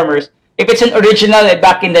 Transformers. If it's an original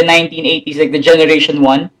back in the 1980s, like the Generation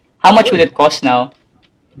 1, how much would it cost now?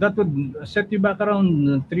 That would set you back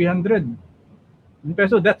around 300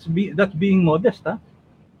 peso. That's being modest, huh?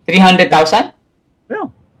 300,000? Yeah.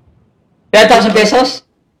 10,000 pesos?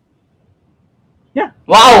 Yeah.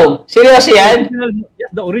 Wow! Seryoso yan?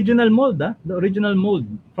 The original mold, the original mold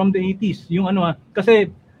from the 80s. Yung ano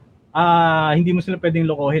kasi hindi mo sila pwedeng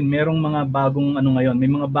lokohin. Merong mga bagong ano ngayon,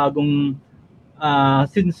 may mga bagong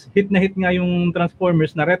since hit na hit nga yung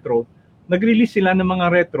Transformers na retro, nag-release sila ng mga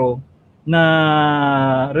retro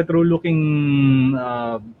looking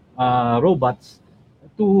robots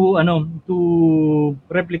to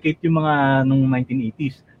replicate yung mga nung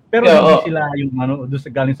 1980s. Pero hindi Oo. sila yung doon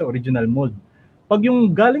sa galing sa original mold. Pag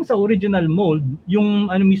yung galing sa original mold,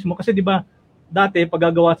 yung ano mismo kasi 'di ba dati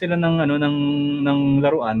pag gagawa sila ng ng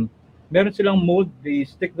laruan, meron silang mold, they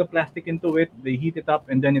stick the plastic into it, they heat it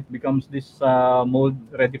up and then it becomes this mold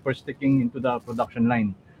ready for sticking into the production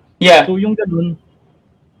line. Yeah. So yung ganun,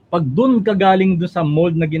 pag doon ka galing doon sa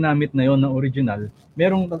mold na ginamit na yon na original,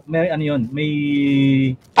 may ano yon, May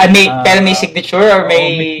signature or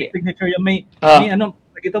may signature yun, may ano,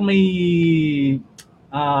 ito may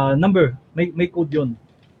number, may code yon.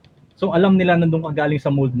 So alam nila nandun ka galing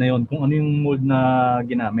sa mold na yon, kung ano yung mold na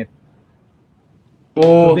ginamit.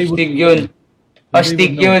 Oh, astig yun.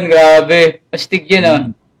 Astig yun, grabe. Astig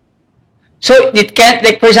yun, So, it can't,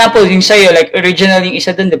 like, for example, yung sa'yo, like, original yung isa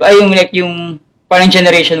dun, di ba? Ay, yung, like, yung parang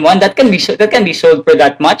generation 1, that can be sold for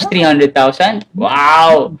that much, 300,000?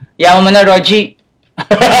 Wow! Yaman mo na, Roji.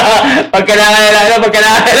 Pag kailangan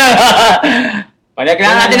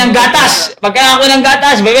natin ng gatas. Pag kailangan ko ng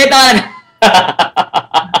gatas, bebeta ka na.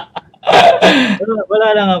 Wala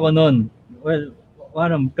lang ako nun. Well,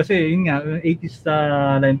 kasi yun nga, 80s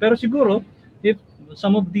line. Pero siguro, if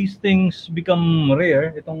some of these things become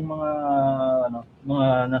rare, itong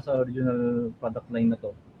mga nasa original product line na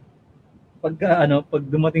to, pag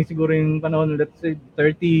dumating siguro yung panahon, let's say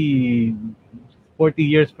 30, 40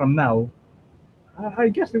 years from now, I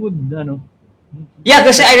guess it would, Yeah,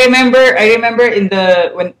 kasi I remember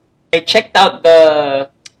when I checked out the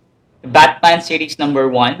Batman series #1,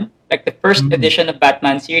 like the first edition of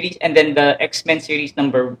Batman series, and then the X-Men series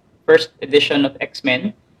first edition of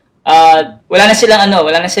X-Men. Wala na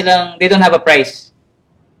silang, they don't have a price.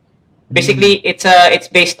 Basically, it's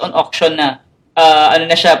based on auction na. Ano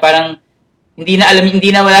na siya, parang hindi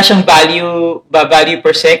na wala siyang value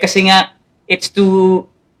per se kasi nga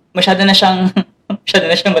masyado na siyang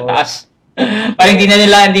mataas. Parang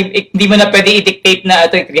hindi mo na pwede i-dictate na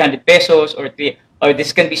ito yung 300 pesos or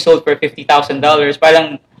this can be sold for $50,000.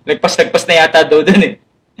 Parang lagpas na yata doon eh.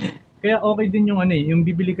 Kaya okay din yung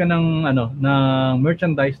bibili ka ng ng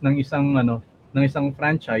merchandise ng isang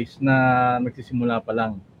franchise na nagsisimula pa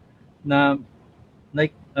lang. Na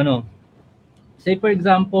like say for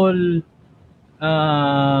example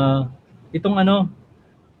itong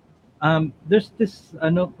there's this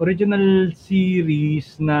original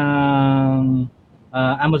series ng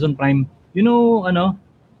Amazon Prime. You know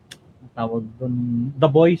tawag doon, The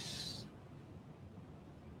Boys.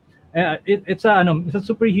 It's a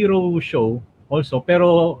superhero show also,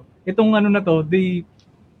 pero itong na to, they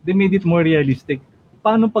made it more realistic.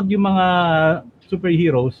 Paano pag yung mga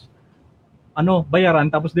superheroes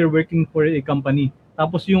bayaran tapos they're working for a company.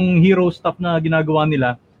 Tapos yung hero stuff na ginagawa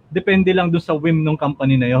nila, depende lang doon sa whim ng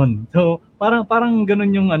company na yon. So, parang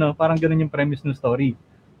ganun yung premise ng story.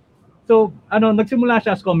 So, nagsimula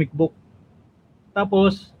siya as comic book.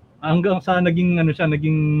 Tapos hanggang sa naging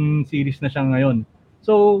series na siya ngayon.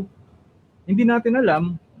 So, hindi natin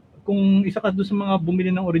alam kung isa ka doon sa mga bumili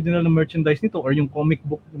ng original na merchandise nito or yung comic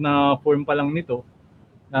book na form pa lang nito.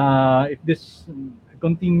 If this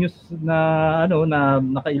continuous na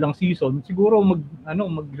nakailang season, siguro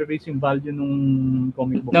mag-raise yung value ng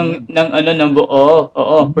comic book.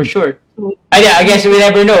 For sure. I guess we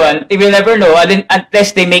never know. We never know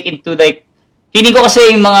unless they make into like feeling ko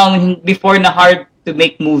kasi yung mga before na hard to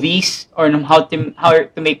make movies or how to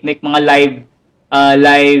make mga live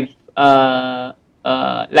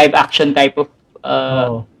action type of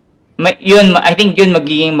I think yun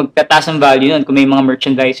magtataas ang value nun kung may mga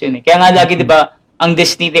merchandise yun eh. Kaya nga lagi 'di ba ang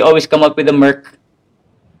Disney, they always come up with a merc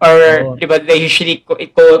or 'di ba they usually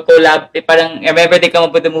collab parang whenever they come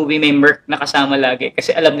up with a movie may merc na kasama lagi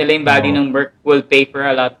kasi alam nila yung value ng merc will pay for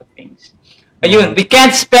a lot of things. Ayun, we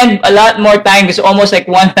can't spend a lot more time because almost like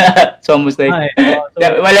it's almost like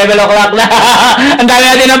level o'clock na. Ang dami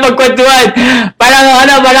natin ng pagkwentuhan. Parang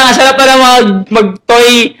ang sarap para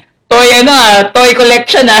mag-toy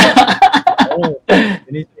collection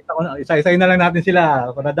Isa-isayin na lang natin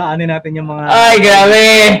sila. Nadaanin natin yung mga Ay, grabe.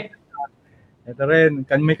 Ito rin,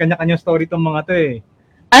 may kanya-kanyang story tong mga to eh.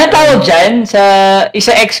 Ano tawag dyan? Sa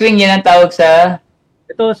isa X-Wing yan ang tawag sa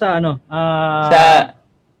ito sa sa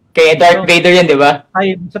kay Darth Vader yan, di ba?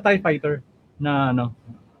 Sa TIE Fighter na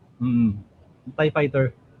TIE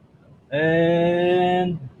Fighter.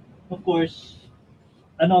 And of course,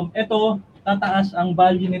 ito, tataas ang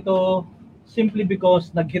value nito simply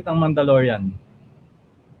because nag-hit ang Mandalorian.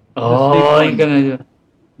 Oh, yung ganun.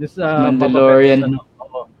 This Mandalorian. Boba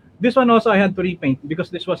Fett, this one also I had to repaint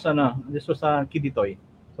because this was a kiddie toy.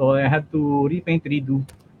 So I had to repaint, redo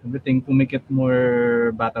everything to make it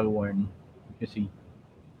more battle worn. You see.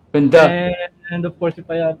 Ganda. And of course, if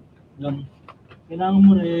I had kailangan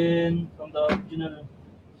mo rin from the original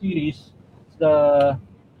series, it's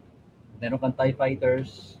meron kang TIE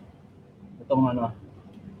Fighters. Itong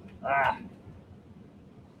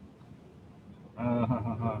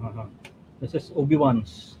this is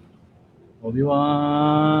Obi-Wan's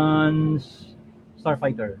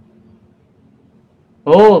Starfighter.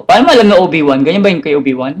 Oh, paano mo alam na Obi-Wan? Ganyan ba yung kay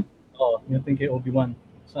Obi-Wan? Yun think kay Obi-Wan.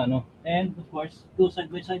 So and of course, go side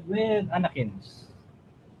by side with Anakin's.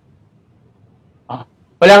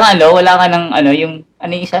 Wala ka ng yung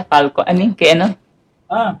yung isa? Falcon? Kay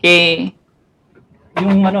Kay,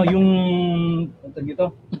 Yung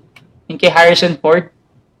dito? yung kay Harrison Ford?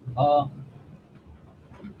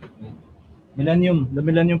 Millennium. The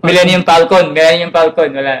Millennium Falcon. Millennium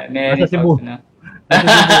Falcon. Wala. Nasa Cebu.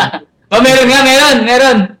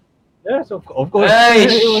 Meron. Yes, of course. Ay,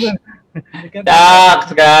 You can't-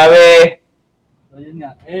 Taks, grabe. So, yun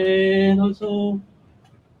nga. And also,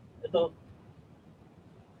 ito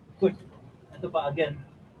pa again.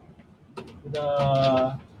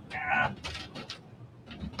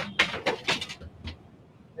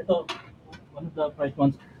 Ito, one of the price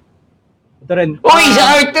ones. Ito rin. Uy,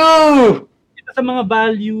 sa R2! Ito sa mga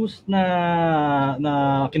values na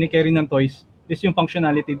kinikerry ng toys. This yung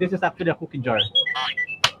functionality. This is actually a cookie jar.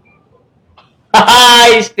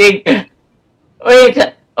 Ay, stick. Uy,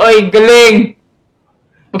 galing.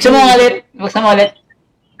 Buksan mo ulit.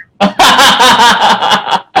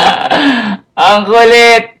 Ang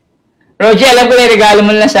kulit. Roger, alam ko na yung regalo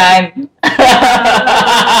mo na saan.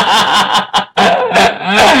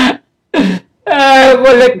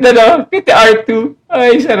 Kulit na no. Kita R2.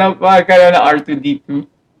 Ay, sarap pa. Kaya na R2-D2.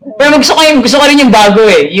 Pero gusto ko rin yung bago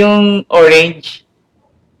yung orange.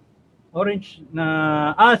 Orange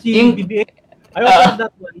na, si Yung- BB-8. I also have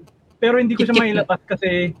that one. Pero hindi ko siya mailabas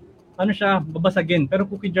kasi, siya, babasagin. Pero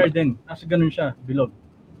cookie jar din. Kasi ganun siya, bilog.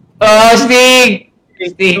 Oh, Stig!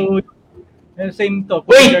 So, same to, Wait!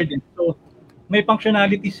 cookie jar din. So, may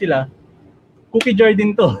functionality sila. Cookie jar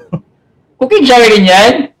din to. Cookie jar rin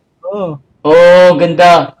yan? Oo. Oh,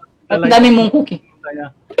 ganda. At dami mong cookie.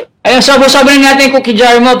 Ayun, sobrang natin yung cookie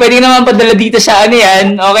jar mo. Pwede naman padala dito sa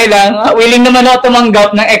yan. Okay lang. Willing naman ako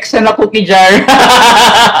tumanggap ng extra na cookie jar.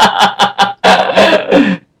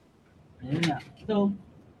 Ayun nga. So,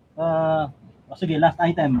 sige, last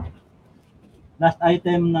item. Last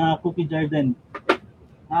item na cookie jar din.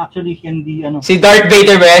 Actually, hindi Si Darth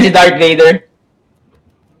Vader ba yan? Si Darth Vader?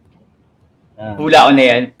 Hula ko na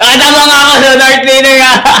yan. Tama nga ako sa Darth Vader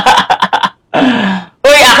nga.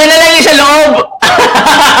 Uy, akin na lang yung sa loob.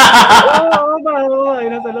 Oo,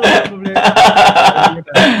 yun ang sa loob. Problema.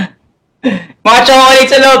 Mga chocolate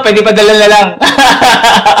sa loob, pwede padala na lang.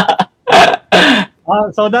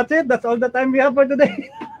 So that's it. That's all the time we have for today.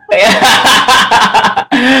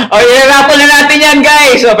 O, i-raffle na natin yan,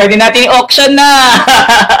 guys. So, pwede natin i-auction na.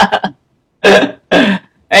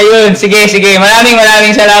 Ayun, sige.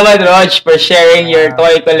 Maraming salamat, Rog, for sharing your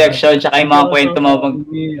toy collection tsaka yung mga kwento mo.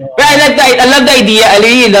 But I love the idea. I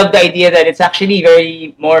really love the idea that it's actually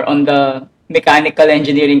very more on the mechanical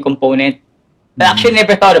engineering component. I actually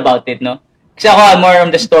never thought about it, no? Kasi ako, I'm more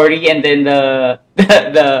on the story and then the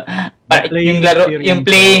playing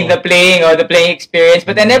experience.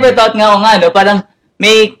 But I never thought no, parang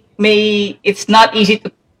it's not easy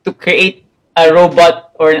to create a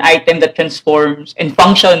robot or an item that transforms and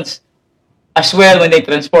functions as well when they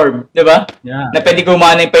transform, di ba? Yeah. Na pwede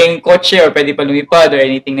gumana pa yung kotse or pwede pa lumipad or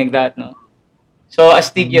anything like that, no? So,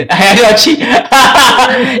 astig yun. Ay, Rochi.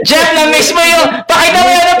 Jeff, na-miss mo yung...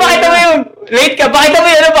 Pakita mo yung... Wait ka, pakita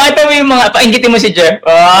mo yung mga... Painggitin mo si Jeff.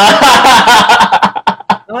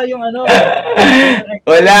 yung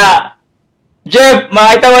Wala. Jeff,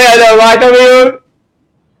 makita mo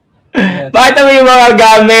yung mga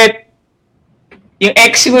gamit. Yung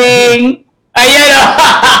X-Wing. Ayan o.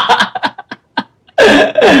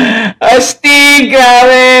 Astig,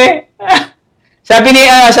 grabe. Sabi ni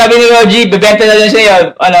Roji, bebenta na lang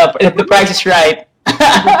sa'yo. If the price is right.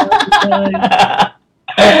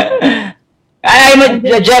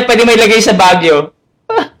 Jeff, pwede mo ilagay sa Baguio.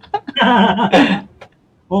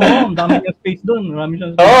 Oo, ang dami niya space doon. Marami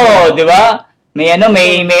siyang space. Oo, di ba? May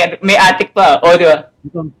attic pa. Di ba?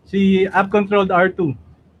 Si App Controlled R2.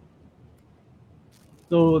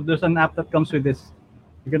 So, there's an app that comes with this.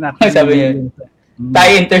 You can actually... Sabi niya.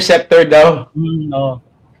 TIE Interceptor daw. No.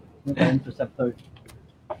 Mecha Interceptor.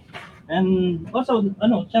 And also,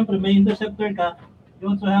 syempre may interceptor ka.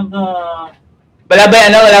 You also have the Wala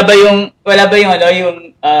ba yung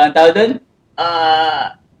ang tawag doon?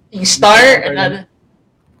 Yung star?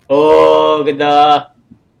 Oh, ganda.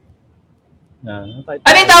 Ano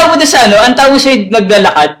yung tawag mo doon sa Ang tawag mo sa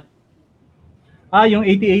naglalakad? Yung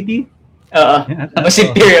 8080? Oo. Mas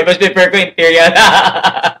Imperial. Mas prefer ko Imperial.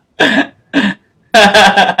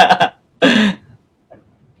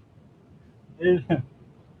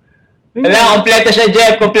 Wala, kompleto siya,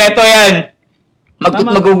 Jeff. Kompleto yan.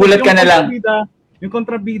 Magugulat ka na lang. Yung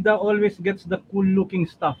kontrabida always gets the cool looking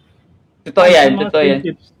stuff. Totoo yan, Sa mga totoo yan.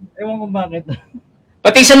 spaceships, ewan ko bakit.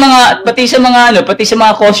 Pati sa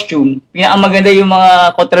mga costume, pinakamaganda yung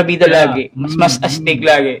mga kontrabida lagi. Mas astig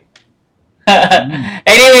lagi.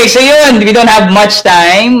 Anyway, so yun, we don't have much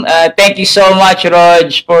time. Thank you so much,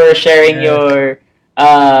 Rog, for sharing your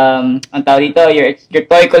ang tawag dito, your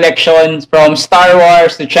toy collections from Star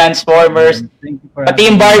Wars to Transformers. Thank you for Pati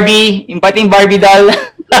yung Barbie doll.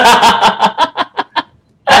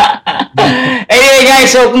 Anyway guys,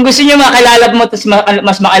 so kung gusto niyo makilala mo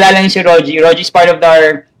mas makilala niyo si Rogie. Rogie is part of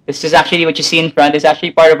this is actually what you see in front. It's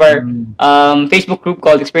actually part of our Facebook group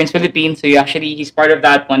called Experience Philippines. So he's part of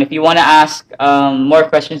that one. If you want to ask more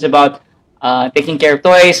questions about taking care of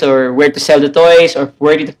toys or where to sell the toys or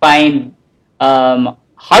where to find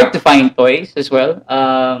hard to find toys as well.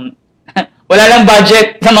 Walang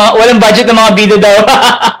budget ng mga bida daw.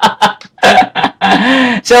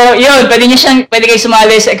 So, yun, pwede kayo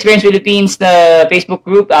sumali sa Experience Philippines na Facebook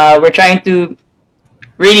group. We're trying to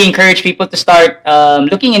really encourage people to start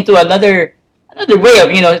looking into another way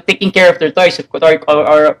of, taking care of their toys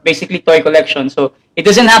or basically toy collection. So, it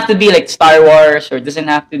doesn't have to be like Star Wars or it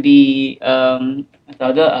doesn't have to be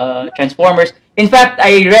Transformers. In fact,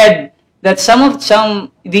 I read that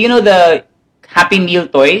do you know the Happy Meal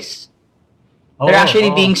toys? They're actually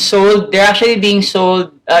being sold.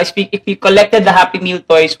 If you collected the Happy Meal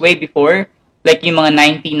toys way before, like yung mga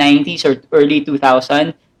 1990s or early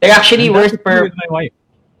 2000, they're actually worth per. With my wife.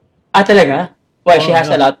 Talaga? Why? She has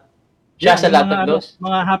a lot. She has a lot of those.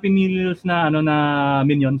 Mga Happy Meals na na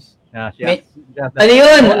minions. Yeah, she has that. Ano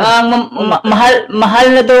yun? Mahal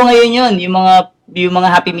na daw ngayon yun. Yung mga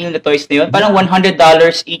Happy Meal na toys na yun. Parang $100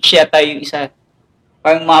 each yata yung isa.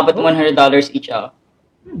 Parang mabot $100 each.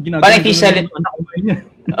 Parang if you sell it.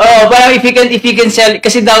 Parang if you can sell,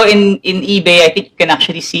 kasi daw in eBay, I think you can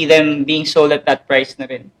actually see them being sold at that price na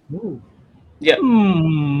rin. Yeah.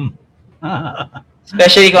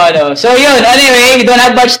 Especially kung So yun, anyway, we don't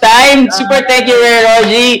have much time. Super thank you,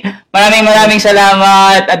 Rogie. Maraming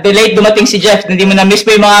salamat. At late dumating si Jeff, hindi mo na-miss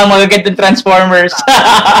pa yung mga magagandang Transformers.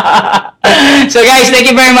 So guys, thank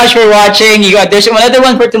you very much for watching. There's another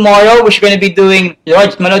one for tomorrow, which we're gonna be doing.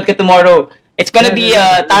 George, manood ka tomorrow. It's gonna be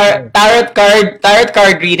a tarot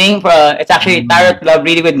card reading. It's actually tarot love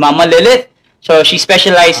reading with Mama Lilith. So she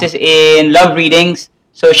specializes in love readings.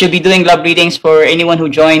 So she'll be doing love readings for anyone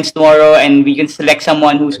who joins tomorrow, and we can select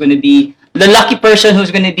someone who's gonna be the lucky person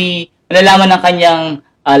who's gonna be malalaman ng kanyang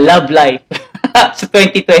love life sa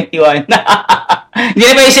 2021. Hindi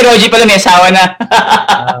na pa yung si Rogie pala, may asawa na.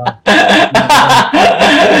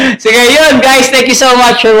 Sige, yun guys, thank you so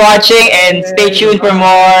much for watching and stay tuned for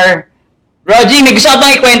more. Rogie, may gusto ka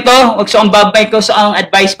bang ikwento? Gusto kang babay ko sa ang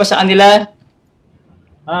advice pa sa kanila?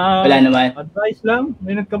 Wala naman. Advice lang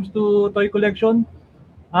when it comes to toy collection.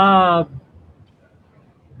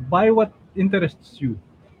 Buy what interests you.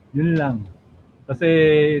 Yun lang. Kasi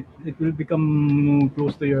it will become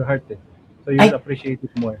close to your heart eh. So you'll appreciate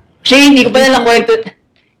it more. Shay, hindi ko pala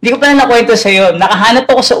nakwento sa'yo. Nakahanap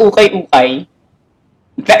ako sa ukay-ukay.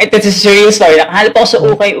 Ito is a serious story. Nakahanap ako sa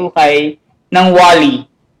ukay-ukay ng Wally.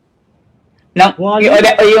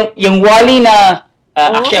 Yung Wally na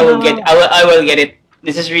actually I will get it.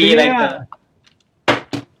 This is really like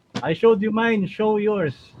I showed you mine, show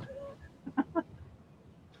yours.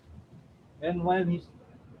 And while he's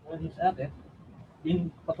at it,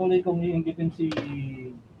 patuloy kong iingitin si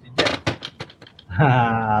Jeff.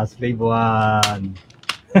 Slave one.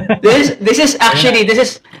 This is actually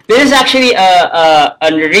a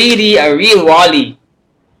real Wally.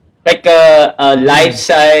 Like a life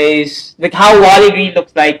size, like how Wally really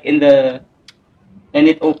looks like when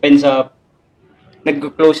it opens up.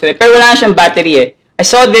 Nag-close ulit. Pero wala na siyang battery eh. I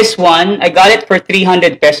saw this one. I got it for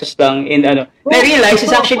 300 pesos lang in And I realized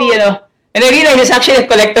it's actually a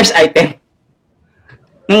collector's item.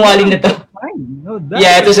 Nung Wally na to.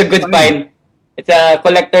 Yeah, it was a good find. It's a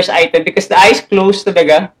collector's item because the eyes closed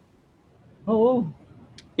talaga. Oo.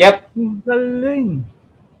 Yep. Galing.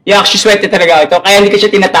 Yeah, actually sweaty talaga ito. Kaya hindi ko siya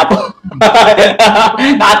tinatapo.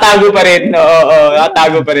 Nakatago pa rin. Oo,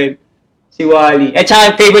 nakatago pa rin. Si Wally. At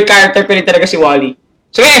saka favorite character ko rin talaga si Wally.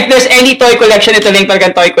 So if there's any toy collection, ito lang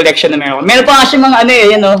talagang toy collection na meron. Meron pa nga siya mga ano eh,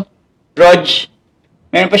 yan o. Rog.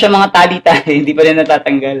 Meron pa siya mga tali-tali. Hindi pa rin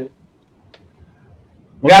natatanggal.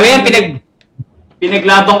 Grabe yan,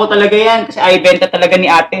 pinaglaban ko talaga yan. Kasi ay benta talaga ni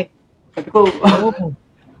ate. Sabi ko,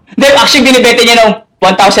 hindi, actually binibenta niya ng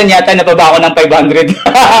 1,000 yata, nababa ako ng 500.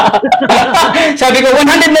 Sabi ko,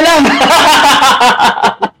 100 na lang.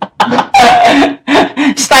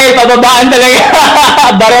 Style, pababaan talaga.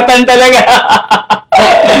 Baratan talaga.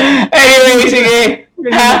 Anyway, sige.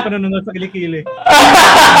 Ganyan yung panunod sa kilikili.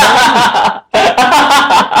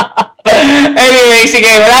 Anyway,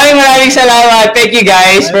 sige. Maraming salamat. Thank you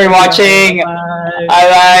guys for watching.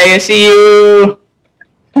 Bye-bye. See you.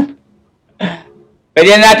 Pwede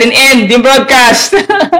na natin end yung broadcast.